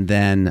 And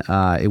then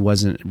it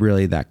wasn't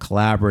really that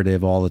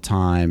collaborative all the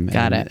time.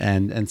 Got it.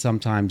 And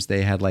sometimes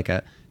they had like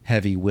a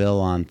heavy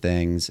will on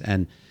things.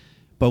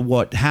 But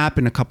what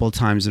happened a couple of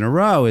times in a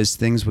row is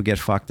things would get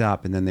fucked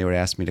up, and then they would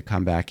ask me to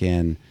come back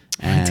in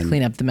and to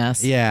clean up the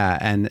mess. Yeah,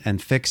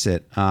 and fix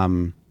it.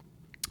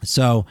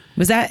 So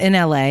was that in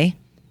LA?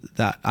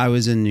 That I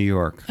was in New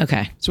York.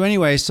 Okay. So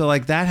anyway, so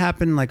like that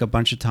happened like a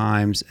bunch of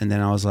times, and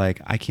then I was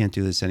like, I can't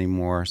do this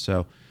anymore.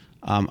 So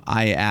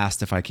I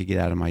asked if I could get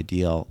out of my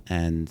deal,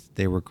 and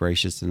they were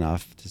gracious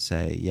enough to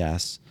say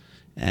yes.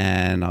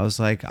 and I was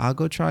like, I'll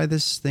go try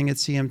this thing at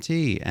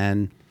CMT.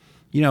 And,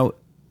 you know,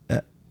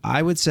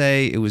 I would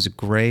say it was a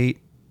great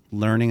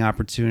learning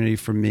opportunity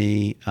for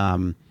me.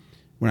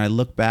 When I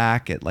look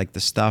back at like the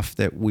stuff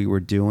that we were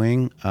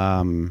doing,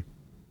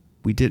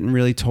 we didn't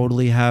really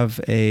totally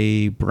have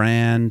a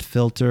brand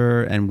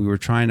filter, and we were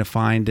trying to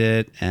find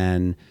it.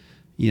 And,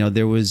 you know,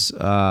 there was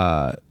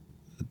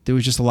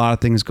just a lot of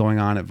things going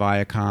on at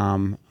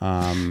Viacom.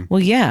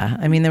 Well, yeah.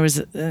 I mean, there was,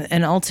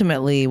 and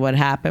ultimately what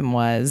happened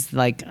was,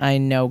 like, I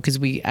know, because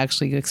we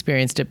actually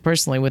experienced it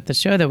personally with the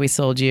show that we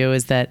sold you,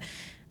 is that,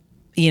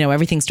 you know,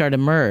 everything started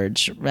to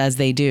merge as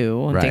they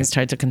do, and things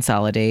started to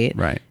consolidate.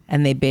 Right.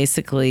 And they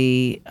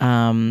basically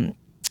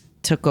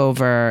took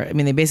over. I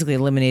mean, they basically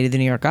eliminated the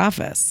New York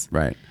office.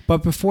 Right.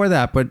 But before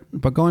that,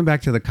 but going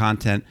back to the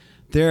content,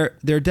 there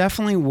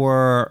definitely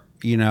were,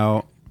 you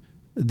know,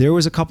 there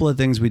was a couple of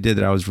things we did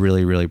that I was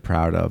really, really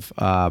proud of.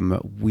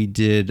 We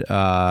did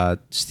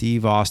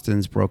Steve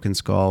Austin's Broken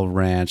Skull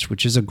Ranch,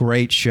 which is a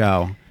great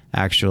show,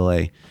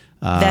 actually.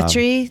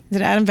 Vetri?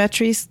 Did Adam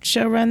Vetri's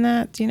show run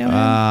that? Do you know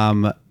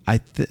him?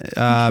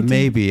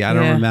 Maybe. I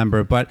don't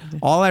remember. But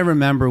all I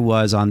remember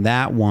was on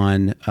that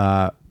one,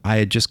 I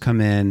had just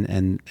come in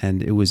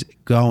and it was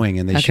going,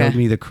 and they showed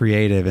me the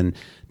creative, and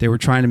they were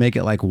trying to make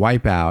it like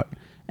Wipeout.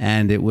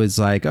 And it was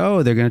like,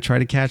 oh, they're going to try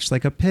to catch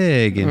like a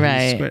pig. And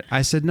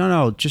I said,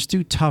 no, just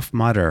do Tough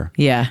Mudder.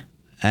 Yeah.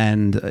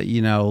 And,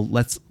 you know,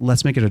 let's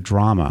make it a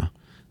drama.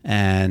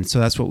 And so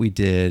that's what we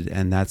did.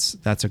 And that's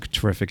a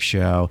terrific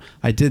show.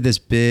 I did this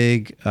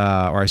big,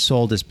 or I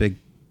sold this big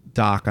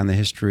doc on the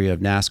history of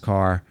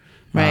NASCAR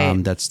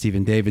that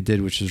Stephen David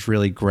did, which was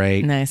really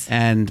great. Nice.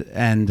 And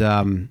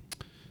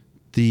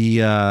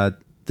the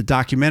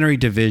documentary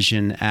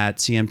division at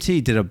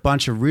CMT did a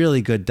bunch of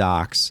really good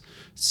docs.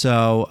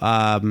 So,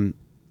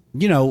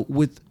 you know,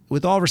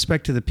 with all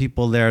respect to the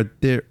people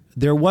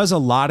there was a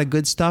lot of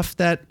good stuff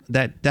that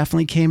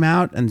definitely came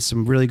out, and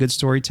some really good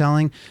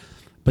storytelling.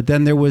 But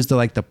then there was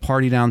the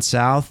Party Down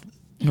South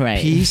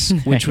piece,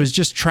 which was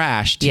just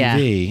trash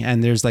TV,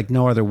 and there's like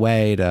no other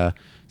way to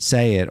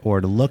say it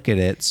or to look at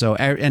it. So,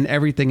 and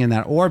everything in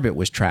that orbit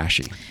was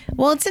trashy.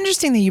 Well, it's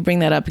interesting that you bring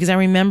that up, because I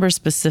remember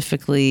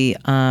specifically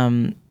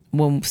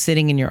when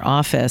sitting in your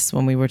office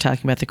when we were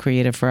talking about the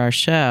creative for our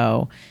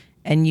show,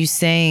 and you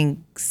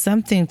saying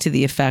something to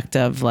the effect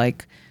of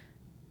like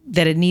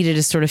that it needed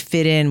to sort of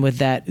fit in with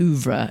that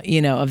oeuvre,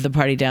 you know, of the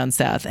Party Down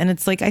South. And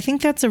it's like, I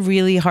think that's a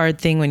really hard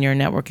thing when you're a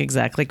network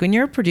exec. Like when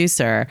you're a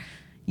producer,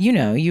 you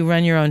know, you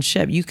run your own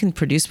ship. You can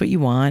produce what you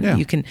want. Yeah.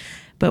 You can,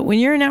 but when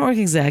you're a network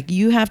exec,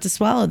 you have to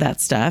swallow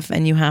that stuff,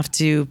 and you have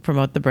to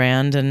promote the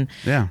brand and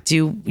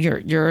do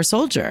you're a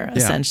soldier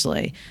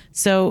essentially.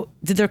 So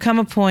did there come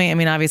a point, I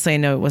mean, obviously I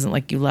know it wasn't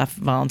like you left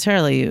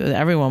voluntarily,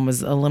 everyone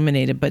was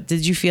eliminated, but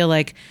did you feel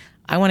like,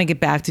 I want to get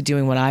back to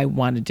doing what I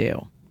want to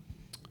do?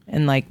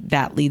 And like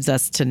that leads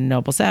us to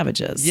Noble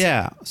Savages.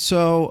 Yeah.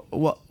 So,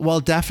 well,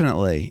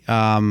 definitely.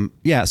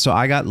 So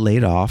I got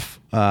laid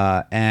off,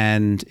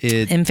 and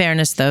in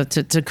fairness though,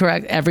 to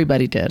correct,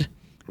 everybody did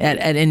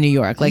in New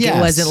York. Like it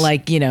wasn't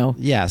like, you know,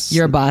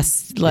 your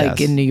boss,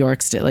 like in New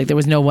York State, like there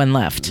was no one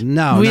left.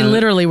 No, we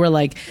literally were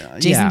like,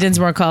 Jason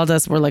Dinsmore called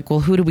us. We're like, well,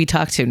 who do we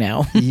talk to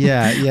now?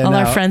 Yeah. All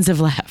our friends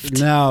have left.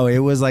 No, it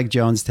was like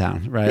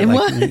Jonestown, right? It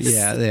was.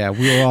 Yeah.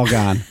 We were all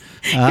gone.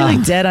 You're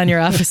like dead on your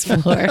office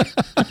floor.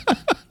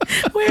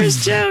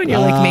 Where's Joe? And you're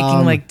like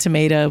making like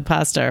tomato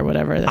pasta or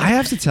whatever. I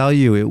have to tell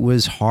you, it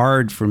was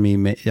hard for me.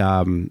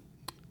 It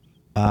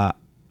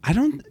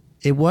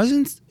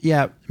wasn't,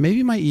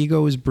 maybe my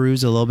ego was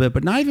bruised a little bit,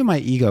 but not even my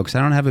ego, because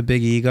I don't have a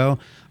big ego.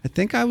 I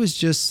think I was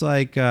just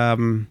like, I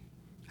don't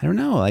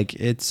know, like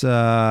it's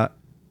a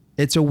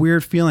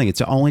weird feeling. It's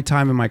the only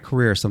time in my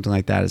career something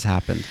like that has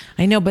happened.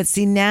 I know, but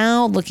see,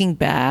 now looking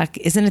back,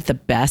 isn't it the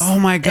best? Oh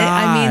my God.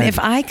 I mean, if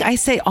I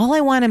say all I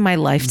want in my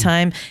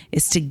lifetime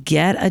is to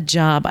get a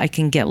job I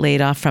can get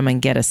laid off from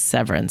and get a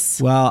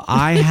severance. Well,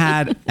 I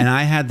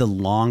had the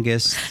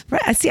longest.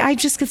 Right. See, I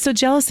just get so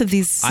jealous of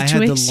these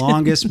situations. I had the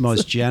longest,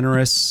 most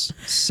generous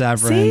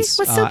severance.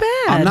 See, what's so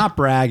bad? I'm not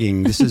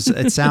bragging.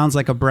 It sounds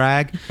like a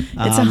brag.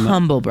 It's a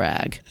humble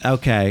brag.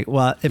 Okay.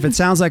 Well, if it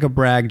sounds like a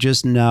brag,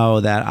 just know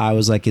that I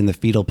was like in the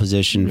fetal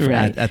position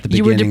at the beginning.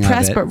 You were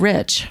depressed of it. But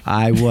rich.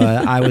 I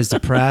was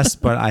depressed,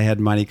 but I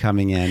had money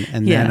coming in,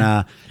 and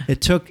then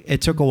it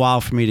took a while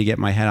for me to get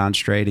my head on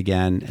straight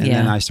again, and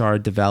then I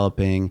started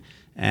developing,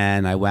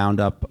 and I wound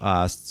up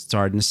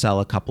starting to sell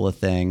a couple of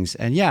things,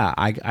 and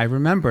I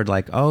remembered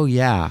like, oh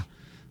yeah,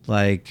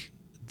 like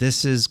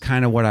this is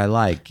kind of what I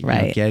like,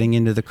 right? You know, getting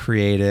into the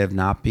creative,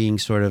 not being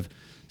sort of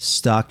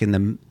stuck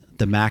in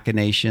the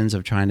machinations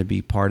of trying to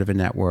be part of a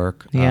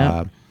network.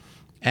 Yeah.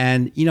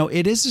 And, you know,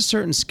 it is a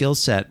certain skill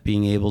set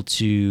being able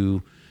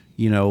to,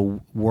 you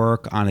know,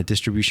 work on a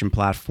distribution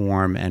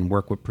platform and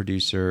work with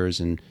producers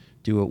and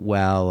do it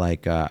well.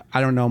 Like, I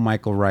don't know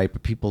Michael Wright,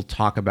 but people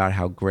talk about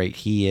how great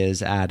he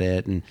is at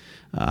it. And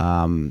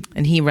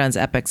he runs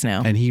Epix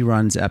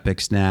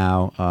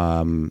now.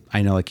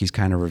 I know like he's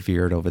kind of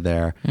revered over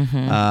there.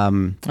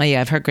 Mm-hmm.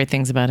 I've heard great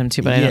things about him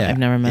too, but I've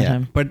never met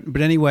him.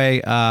 But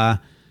anyway,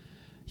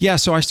 Yeah,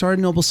 so I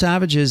started Noble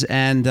Savages,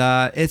 and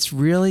it's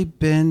really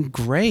been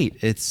great.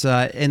 It's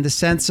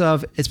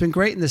it's been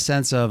great in the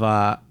sense of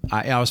I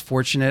was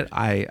fortunate.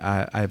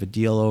 I have a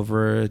deal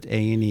over at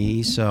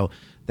A&E, so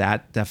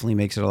that definitely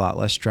makes it a lot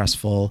less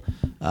stressful.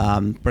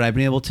 But I've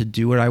been able to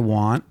do what I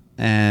want,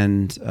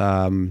 and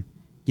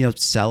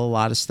sell a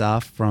lot of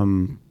stuff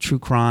from true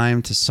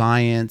crime to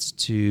science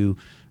to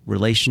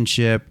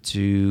relationship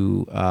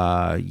to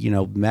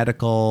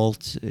medical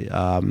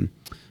to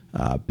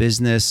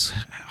business,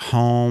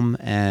 home,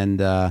 and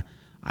I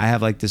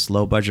have like this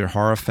low budget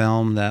horror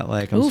film that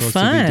like I'm supposed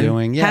to be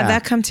doing. Yeah, how'd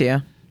that come to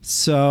you?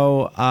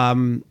 So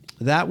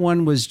that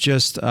one was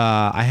just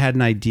I had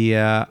an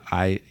idea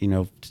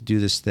to do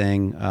this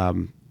thing,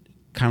 kind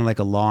of like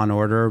a Law and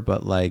Order,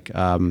 but like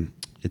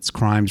it's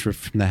crimes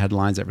from the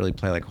headlines that really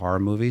play like horror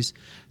movies.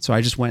 So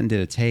I just went and did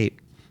a tape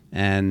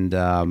and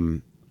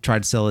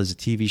tried to sell it as a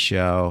TV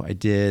show. I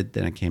did.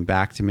 Then it came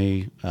back to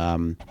me.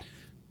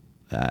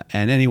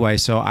 And anyway,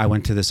 so I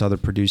went to this other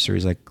producer.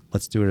 He's like,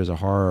 let's do it as a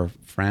horror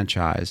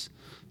franchise.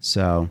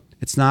 So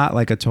it's not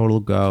like a total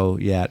go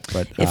yet,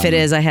 but if it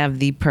is, I have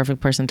the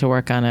perfect person to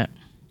work on it.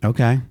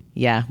 Okay.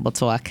 Yeah, we'll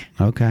talk.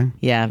 Okay.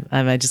 Yeah,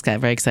 I just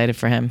got very excited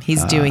for him.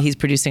 He's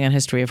producing on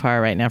History of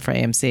Horror right now for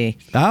AMC.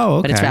 Oh,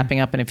 okay. But it's wrapping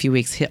up in a few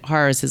weeks.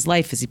 Horror is his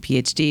life. Is a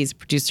PhD. He's a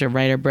producer,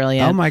 writer,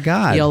 brilliant. Oh my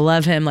God. You'll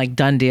love him, like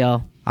done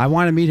deal. I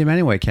want to meet him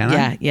anyway. Can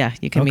I? Yeah,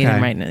 you can meet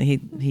him right now.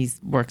 He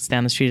works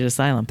down the street at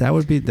Asylum. That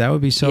would be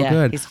so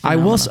good. He's I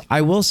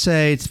phenomenal. will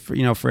say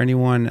for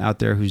anyone out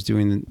there who's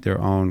doing their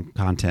own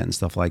content and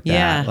stuff like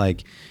that,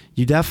 like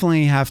you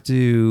definitely have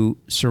to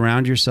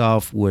surround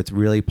yourself with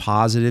really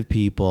positive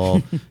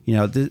people.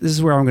 This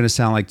is where I'm going to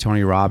sound like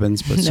Tony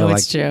Robbins, but no,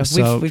 it's true.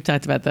 We've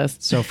talked about this.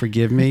 So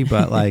forgive me,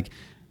 but like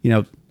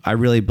I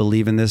really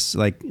believe in this.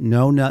 Like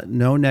no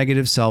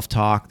negative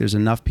self-talk. There's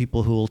enough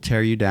people who will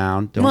tear you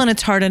down. And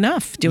it's hard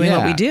enough doing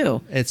what we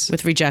do. It's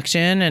with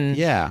rejection and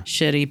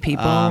shitty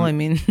people.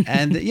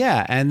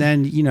 and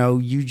then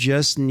you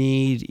just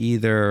need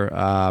either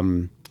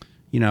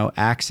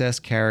access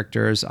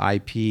characters,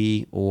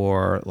 IP,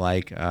 or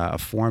like a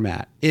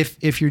format.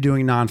 If you're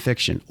doing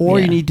nonfiction, or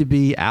you need to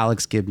be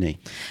Alex Gibney.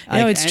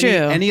 No, it's true.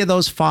 Any of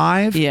those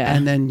five,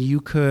 and then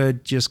you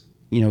could just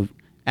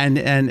and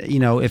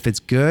if it's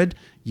good,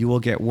 you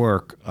will get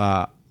work.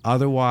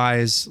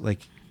 Otherwise, like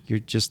you're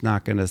just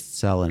not going to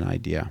sell an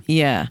idea.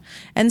 Yeah.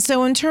 And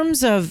so in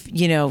terms of,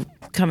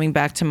 coming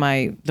back to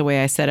the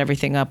way I set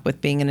everything up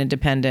with being an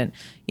independent,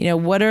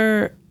 what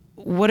are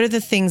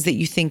the things that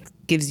you think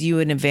gives you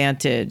an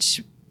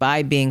advantage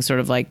by being sort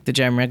of like the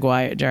Jerry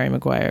Maguire,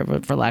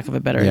 for lack of a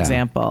better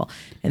example,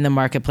 in the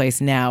marketplace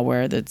now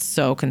where it's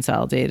so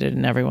consolidated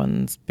and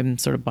everyone's been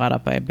sort of bought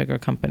up by a bigger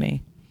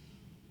company?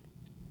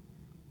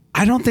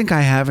 I don't think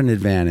I have an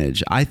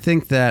advantage. I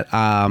think that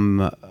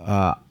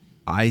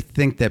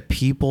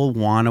people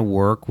want to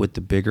work with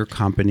the bigger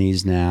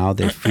companies now.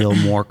 They feel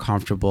more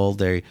comfortable.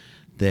 They're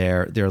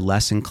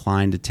less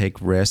inclined to take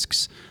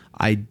risks.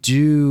 I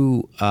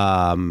do.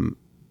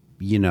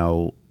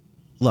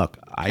 Look,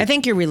 I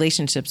think your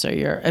relationships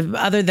are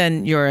other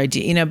than your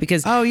idea.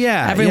 Because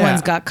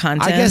everyone's got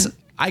content.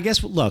 I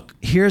guess. Look,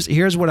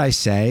 here's what I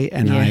say,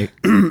 and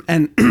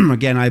and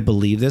again, I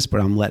believe this,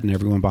 but I'm letting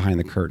everyone behind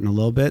the curtain a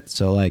little bit.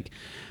 So, like,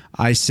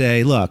 I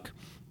say, look,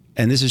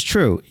 and this is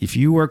true. If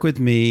you work with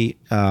me,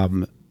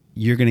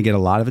 you're going to get a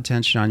lot of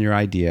attention on your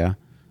idea.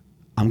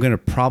 I'm going to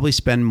probably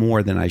spend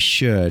more than I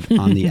should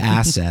on the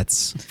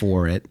assets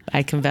for it.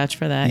 I can vouch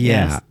for that.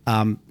 Yeah,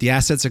 yes. The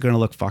assets are going to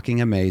look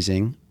fucking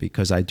amazing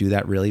because I do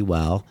that really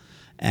well,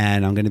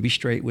 and I'm going to be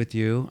straight with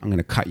you. I'm going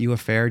to cut you a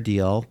fair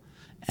deal.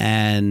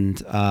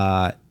 And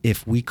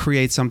if we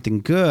create something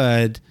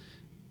good,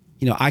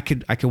 I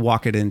could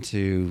walk it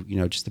into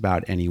just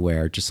about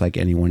anywhere, just like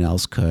anyone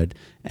else could,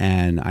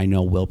 and I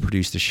know we'll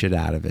produce the shit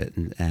out of it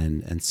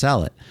and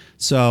sell it.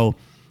 So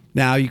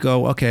now you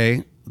go,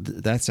 okay,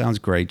 that sounds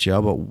great,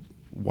 Joe, but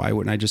why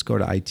wouldn't I just go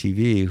to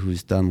ITV,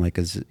 who's done like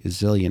a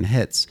zillion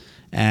hits?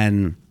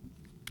 And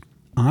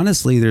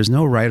honestly, there's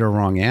no right or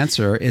wrong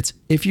answer. It's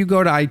if you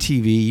go to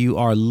ITV, you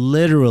are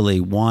literally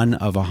one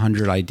of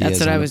 100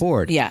 ideas on the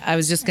board. Yeah, I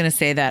was just going to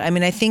say that. I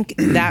mean, I think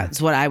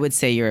that's what I would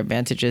say your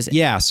advantage is.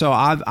 Yeah, so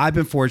I've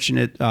been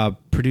fortunate.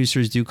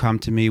 Producers do come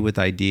to me with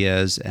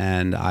ideas,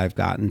 and I've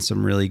gotten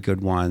some really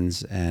good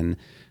ones. And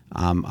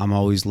I'm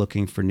always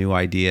looking for new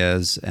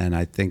ideas. And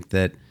I think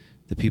that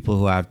the people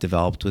who have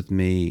developed with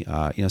me,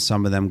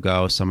 some of them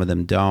go, some of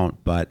them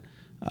don't. But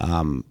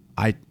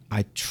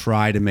I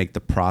try to make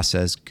the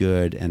process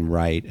good and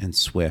right and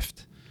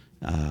swift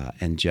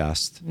and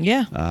just.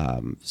 Yeah.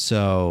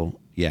 So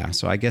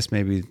I guess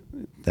maybe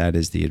that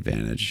is the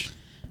advantage.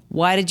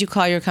 Why did you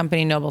call your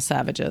company Noble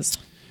Savages?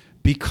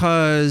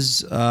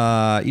 Because,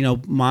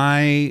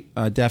 my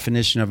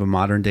definition of a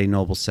modern day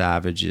noble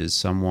savage is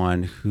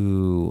someone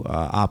who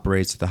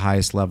operates at the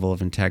highest level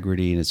of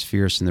integrity and is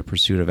fierce in the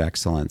pursuit of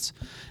excellence.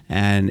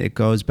 And it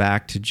goes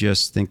back to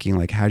just thinking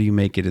like, how do you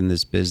make it in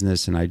this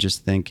business? And I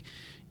just think,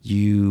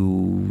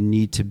 You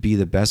need to be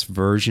the best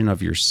version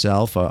of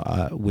yourself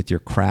with your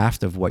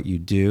craft of what you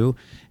do,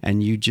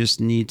 and you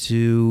just need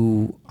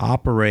to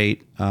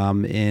operate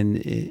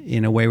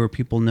in a way where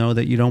people know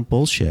that you don't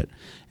bullshit.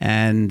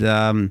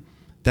 And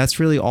that's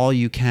really all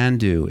you can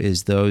do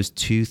is those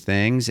two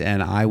things.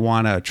 And I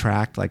want to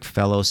attract like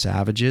fellow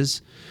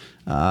savages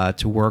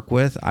to work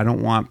with. I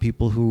don't want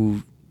people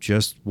who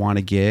just want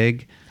a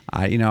gig.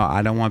 I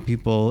don't want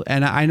people,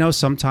 and I know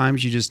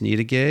sometimes you just need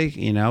a gig,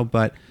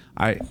 but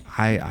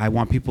I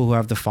want people who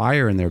have the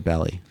fire in their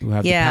belly, who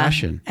have the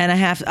passion. And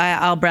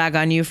I'll brag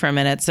on you for a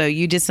minute. So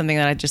you did something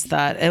that I just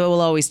thought it will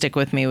always stick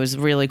with me. It was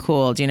really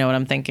cool. Do you know what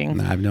I'm thinking?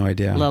 I have no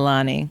idea.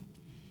 Leilani,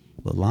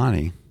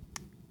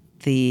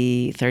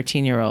 the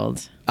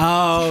 13-year-old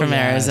from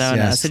Arizona.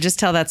 Yes. So just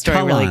tell that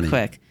story really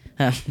quick.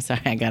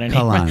 Sorry, I got her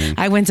name right.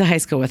 I went to high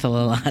school with a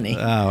Leilani.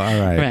 Oh, all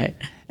right. Right.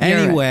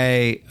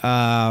 Anyway,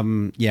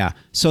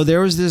 so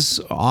there was this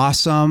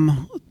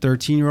awesome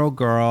 13-year-old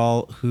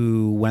girl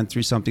who went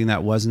through something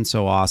that wasn't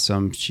so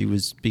awesome. She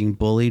was being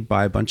bullied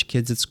by a bunch of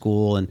kids at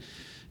school, and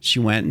she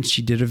went and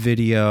she did a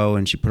video,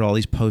 and she put all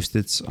these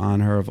Post-its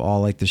on her of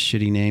all like the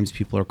shitty names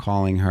people are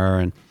calling her,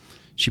 and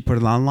she put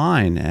it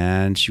online,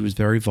 and she was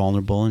very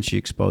vulnerable, and she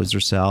exposed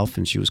herself,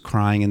 and she was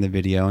crying in the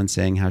video and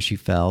saying how she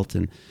felt,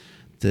 and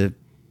the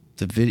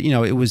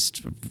video, it was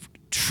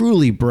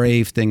truly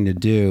brave thing to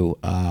do,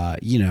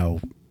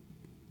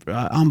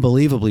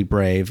 unbelievably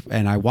brave.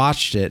 And I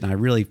watched it and I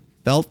really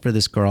felt for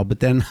this girl,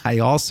 but then I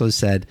also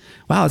said,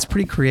 wow, it's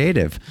pretty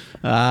creative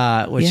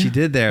what she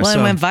did there. Well,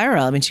 it went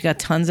viral. I mean, she got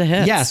tons of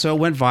hits. Yeah, so it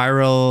went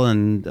viral.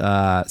 And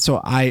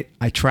so I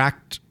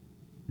tracked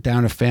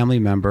down a family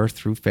member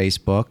through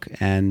Facebook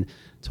and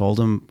told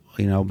him,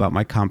 about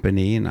my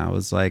company. And I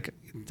was like,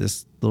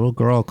 this little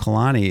girl,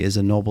 Kalani, is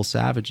a Noble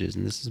Savages,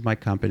 and this is my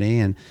company.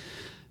 And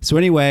so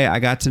anyway, I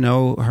got to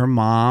know her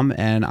mom,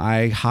 and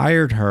I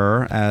hired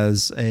her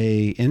as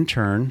a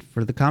intern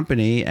for the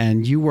company,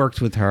 and you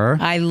worked with her.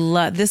 I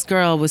love this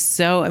girl.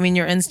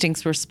 Your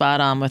instincts were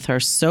spot on with her.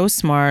 So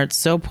smart,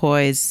 so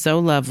poised, so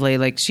lovely.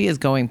 Like, she is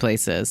going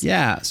places.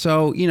 Yeah.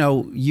 So,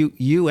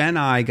 you and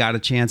I got a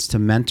chance to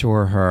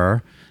mentor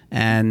her,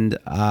 and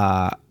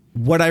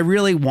what I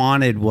really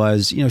wanted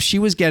was, she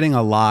was getting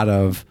a lot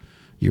of,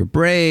 you're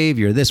brave,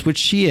 you're this, which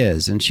she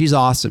is, and she's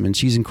awesome, and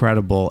she's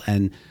incredible.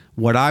 And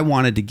what I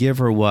wanted to give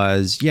her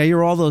was,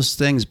 you're all those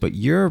things, but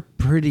you're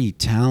pretty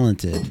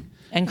talented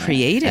and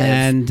creative.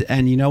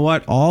 And you know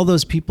what? All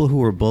those people who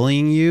were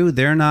bullying you,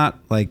 they're not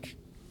like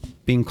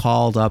being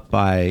called up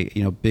by,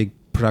 big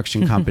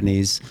production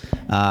companies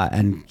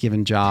and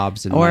given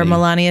jobs and or money.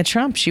 Melania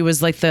Trump. She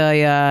was like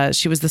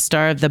she was the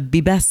star of the Be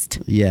Best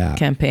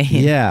campaign.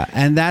 Yeah.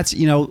 And that's,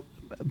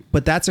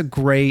 but that's a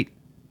great,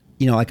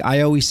 like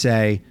I always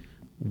say,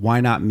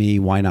 why not me?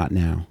 Why not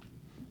now?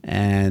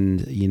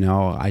 And,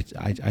 I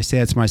say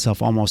that to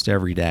myself almost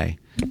every day.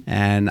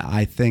 And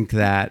I think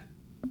that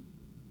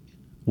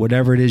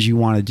whatever it is you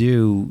want to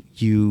do,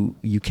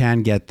 you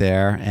can get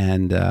there.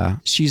 And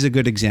she's a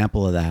good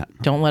example of that.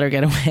 Don't let her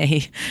get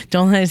away.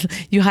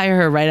 You hire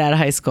her right out of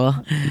high school.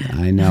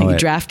 I know you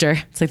draft her.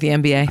 It's like the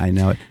NBA. I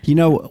know it.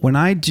 When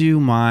I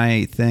do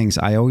my things,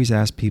 I always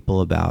ask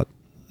people about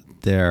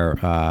their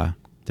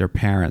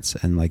parents.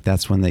 And like,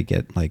 that's when they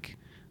get like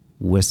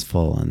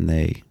wistful and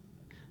they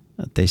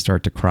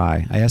start to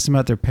cry. I asked them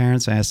about their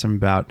parents. I asked them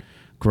about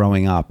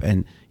growing up.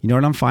 And you know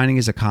what I'm finding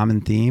is a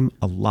common theme?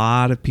 A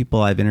lot of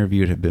people I've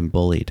interviewed have been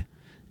bullied.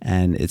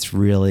 And it's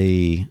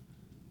really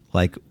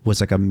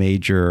was like a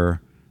major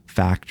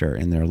factor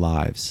in their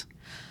lives.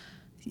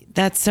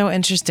 That's so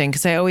interesting,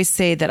 because I always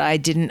say that I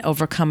didn't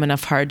overcome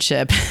enough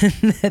hardship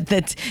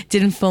that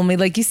didn't fool me.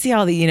 Like, you see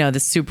all the, the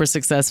super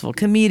successful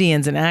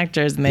comedians and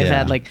actors, and they've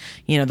had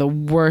the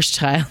worst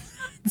childhood.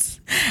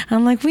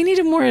 I'm like, we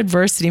needed more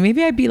adversity.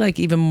 Maybe I'd be like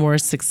even more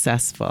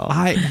successful.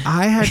 I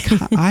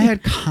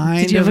had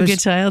kind Did you of have a good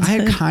childhood?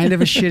 I had kind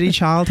of a shitty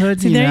childhood.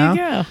 There you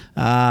go.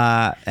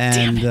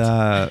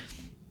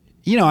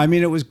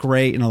 It was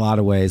great in a lot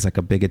of ways, like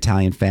a big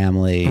Italian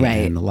family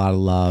and a lot of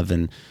love,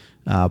 and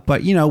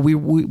but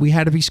we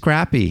had to be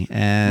scrappy,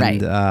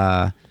 and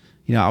I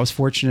was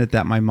fortunate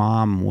that my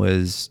mom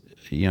was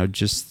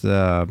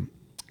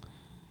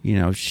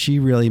she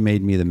really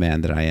made me the man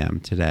that I am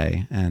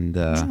today. And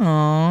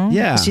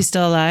is she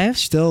still alive?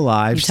 Still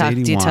alive.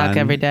 Do you talk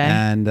every day?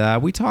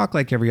 And we talk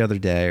like every other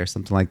day or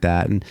something like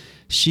that. And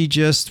she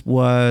just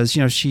was,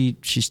 she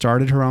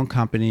started her own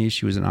company.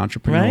 She was an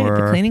entrepreneur.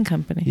 Right, the cleaning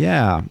company.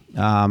 Yeah.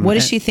 What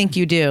does she think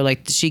you do?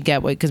 Like, does she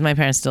get what? Because my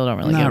parents still don't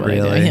really get what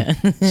really. I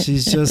do. Yeah.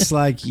 She's just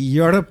like,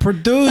 you're a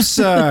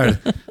producer.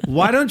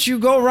 Why don't you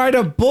go write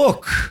a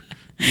book?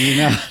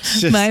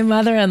 My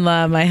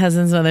mother-in-law, my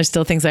husband's mother,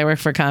 still thinks I work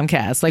for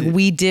Comcast. Like,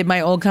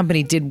 my old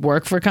company did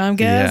work for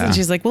Comcast, and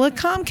she's like, well, at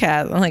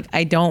Comcast. I'm like,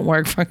 I don't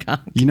work for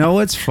Comcast. You know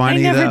what's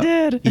funny? I never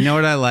did. You know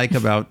what I like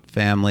about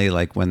family?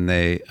 Like, when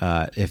they,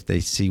 if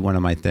they see one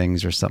of my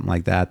things or something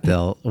like that,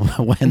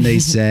 when they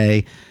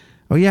say,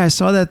 oh yeah, I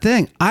saw that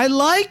thing, I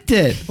liked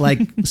it.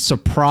 Like,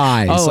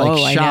 surprise,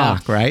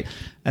 shock, right?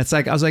 It's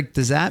like, I was like,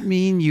 does that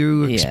mean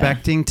you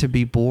expecting to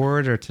be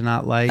bored or to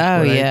not like?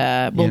 Oh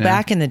yeah. Well,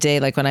 back in the day,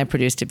 like when I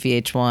produced at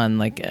VH1,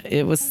 like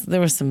there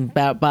was some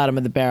bottom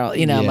of the barrel.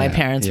 You know, my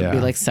parents would be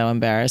like so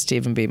embarrassed to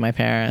even be my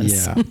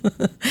parents.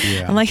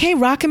 Yeah. I'm like, hey,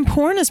 Rockin'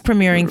 Porn is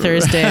premiering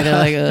Thursday. They're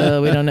like,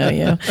 oh, we don't know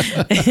you.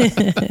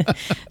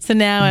 So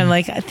now I'm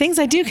like, things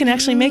I do can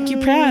actually make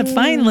you proud.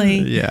 Finally.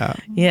 Yeah.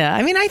 Yeah.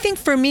 I mean, I think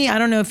for me, I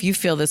don't know if you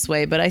feel this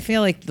way, but I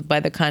feel like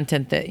by the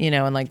content that, you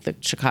know, and like the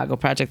Chicago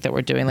project that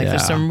we're doing, like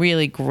there's some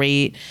really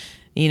great,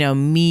 you know,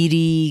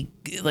 meaty,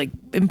 like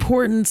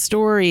important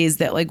stories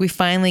that like we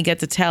finally get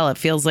to tell. It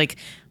feels like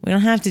we don't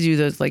have to do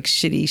those like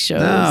shitty shows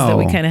that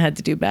we kind of had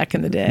to do back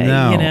in the day,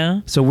 you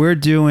know? So we're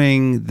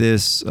doing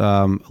this,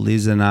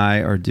 Lisa and I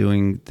are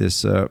doing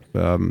this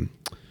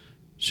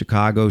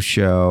Chicago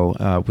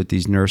show with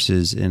these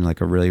nurses in like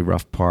a really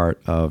rough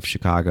part of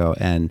Chicago.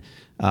 And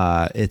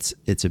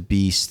it's a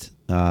beast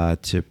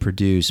to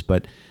produce,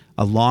 but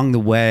along the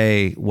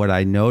way, what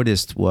I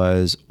noticed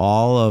was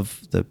all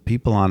of the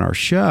people on our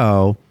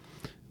show,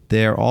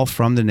 they're all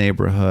from the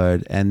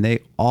neighborhood and they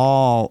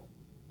all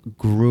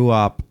grew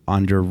up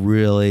under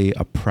really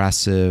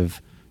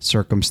oppressive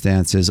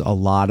circumstances, a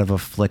lot of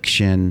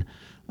affliction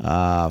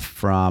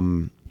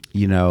from,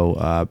 you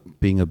know,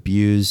 being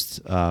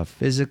abused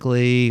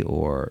physically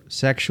or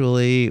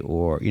sexually,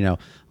 or, you know,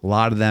 a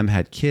lot of them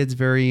had kids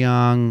very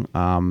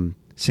young,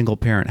 single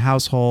parent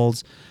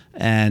households.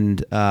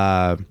 And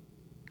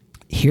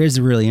here's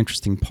the really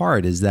interesting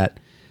part is that,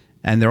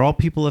 and they're all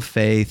people of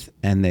faith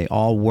and they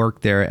all work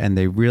there and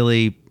they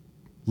really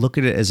look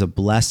at it as a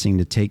blessing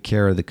to take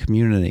care of the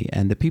community.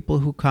 And the people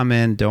who come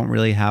in don't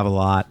really have a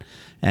lot.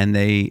 And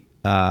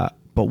but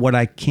what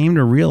I came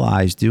to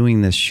realize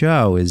doing this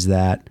show is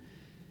that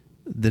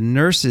the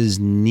nurses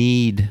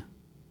need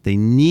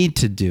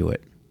to do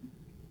it.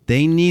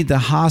 They need the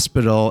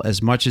hospital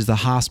as much as the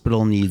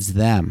hospital needs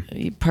them.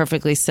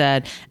 Perfectly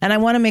said. And I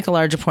want to make a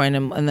larger point,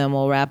 and then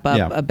we'll wrap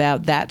up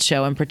about that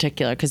show in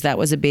particular, because that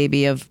was a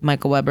baby of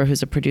Michael Weber,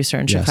 who's a producer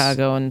in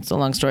Chicago, and it's a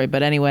long story.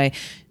 But anyway,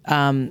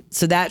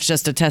 so that's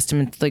just a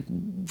testament. Like,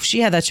 she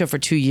had that show for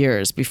 2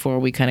 years before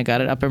we kind of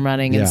got it up and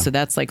running. And so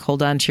that's like,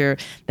 hold on to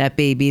that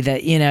baby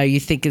that, you know, you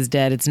think is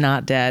dead. It's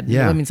not dead.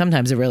 Yeah. I mean,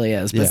 sometimes it really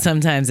is, but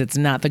sometimes it's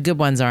not. The good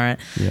ones aren't.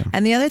 Yeah.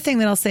 And the other thing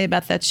that I'll say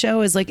about that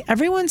show is like,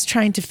 everyone's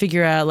trying to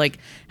figure out, like,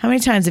 how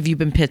many times have you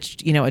been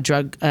pitched, you know,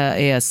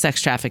 a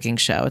sex trafficking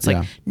show? It's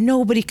like,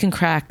 nobody can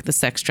crack the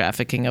sex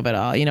trafficking of it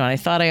all. You know, and I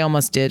thought I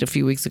almost did a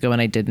few weeks ago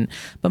and I didn't.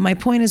 But my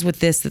point is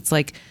with this, it's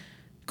like,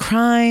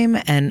 crime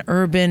and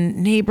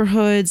urban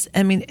neighborhoods.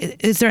 I mean,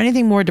 is there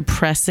anything more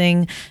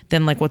depressing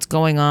than like what's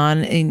going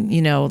on in,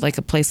 you know, like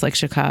a place like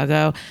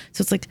Chicago?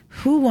 So it's like,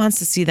 who wants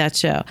to see that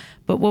show?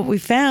 But what we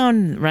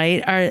found,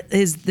 right,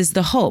 is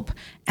the hope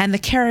and the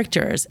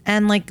characters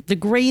and like the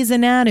Grey's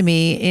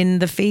Anatomy in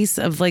the face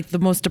of like the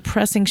most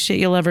depressing shit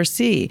you'll ever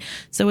see.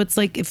 So it's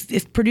like,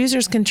 if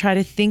producers can try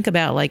to think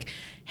about like,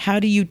 how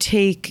do you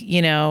take,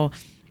 you know,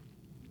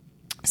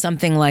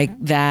 something like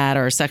that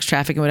or sex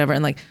trafficking or whatever,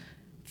 and like,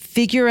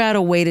 figure out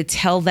a way to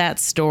tell that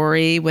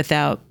story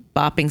without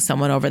bopping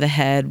someone over the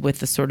head with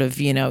the sort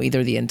of, you know,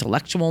 either the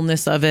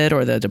intellectualness of it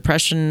or the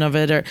depression of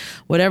it or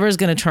whatever is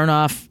going to turn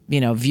off, you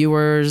know,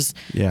 viewers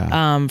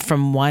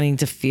from wanting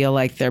to feel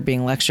like they're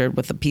being lectured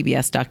with a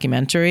PBS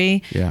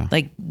documentary. Yeah.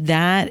 Like,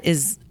 that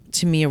is,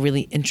 to me, a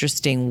really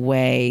interesting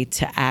way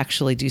to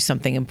actually do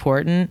something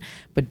important,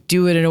 but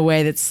do it in a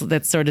way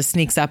that sort of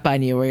sneaks up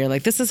on you, where you're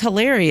like, this is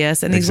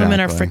hilarious, and these women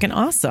are freaking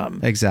awesome.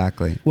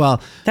 Exactly. Well,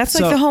 that's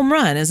like the home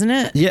run, isn't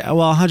it? Yeah.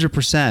 Well,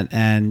 100%.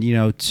 And, you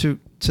know, to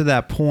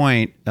that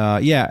point,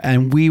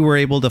 and we were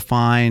able to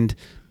find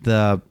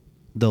the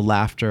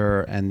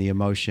laughter and the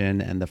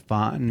emotion and the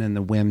fun and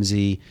the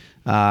whimsy,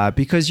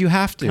 because you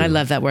have to. I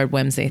love that word,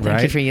 whimsy.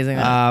 Thank you for using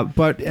that.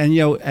 But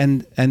you know,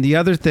 and the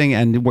other thing,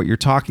 and what you're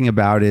talking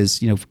about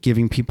is, you know,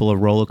 giving people a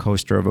roller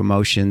coaster of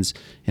emotions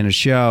in a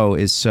show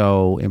is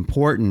so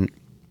important.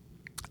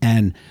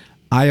 And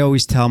I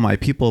always tell my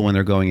people when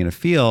they're going in a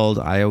field,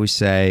 I always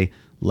say,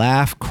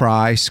 laugh,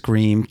 cry,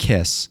 scream,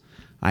 kiss.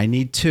 I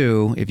need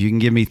 2. If you can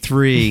give me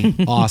 3,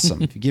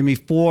 awesome. If you give me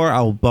 4,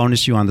 I will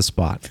bonus you on the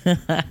spot.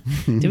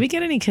 Did we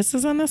get any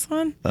kisses on this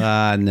one?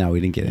 No,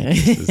 we didn't get any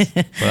kisses.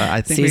 But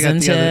I think we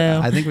got the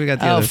other. I think we got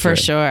the other. Oh, for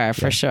sure,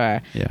 for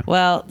sure. Yeah.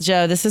 Well,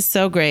 Joe, this is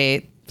so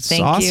great.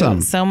 Thank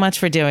you so much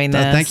for doing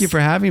this. Thank you for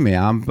having me.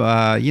 I'm,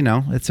 you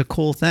know, it's a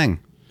cool thing.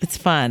 It's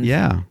fun.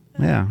 Yeah.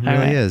 Yeah, it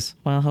really is.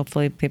 Well,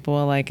 hopefully people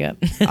will like it.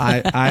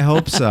 I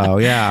hope so.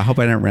 Yeah, I hope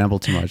I didn't ramble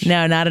too much.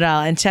 No, not at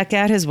all. And check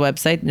out his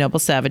website, Noble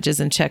Savages,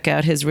 and check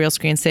out his Real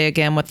Screen. Say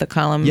again what the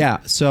column. Yeah,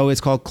 so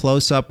it's called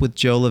Close Up with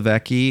Joe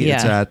Levecki. Yeah.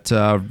 It's at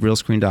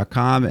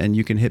realscreen.com, and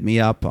you can hit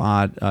me up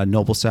on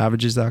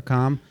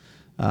noblesavages.com.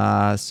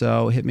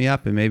 So hit me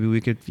up, and maybe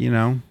we could, you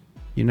know,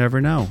 you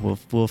never know.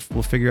 We'll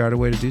figure out a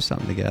way to do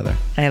something together.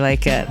 I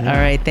like it. Yeah. All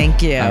right,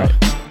 thank you. All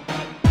right.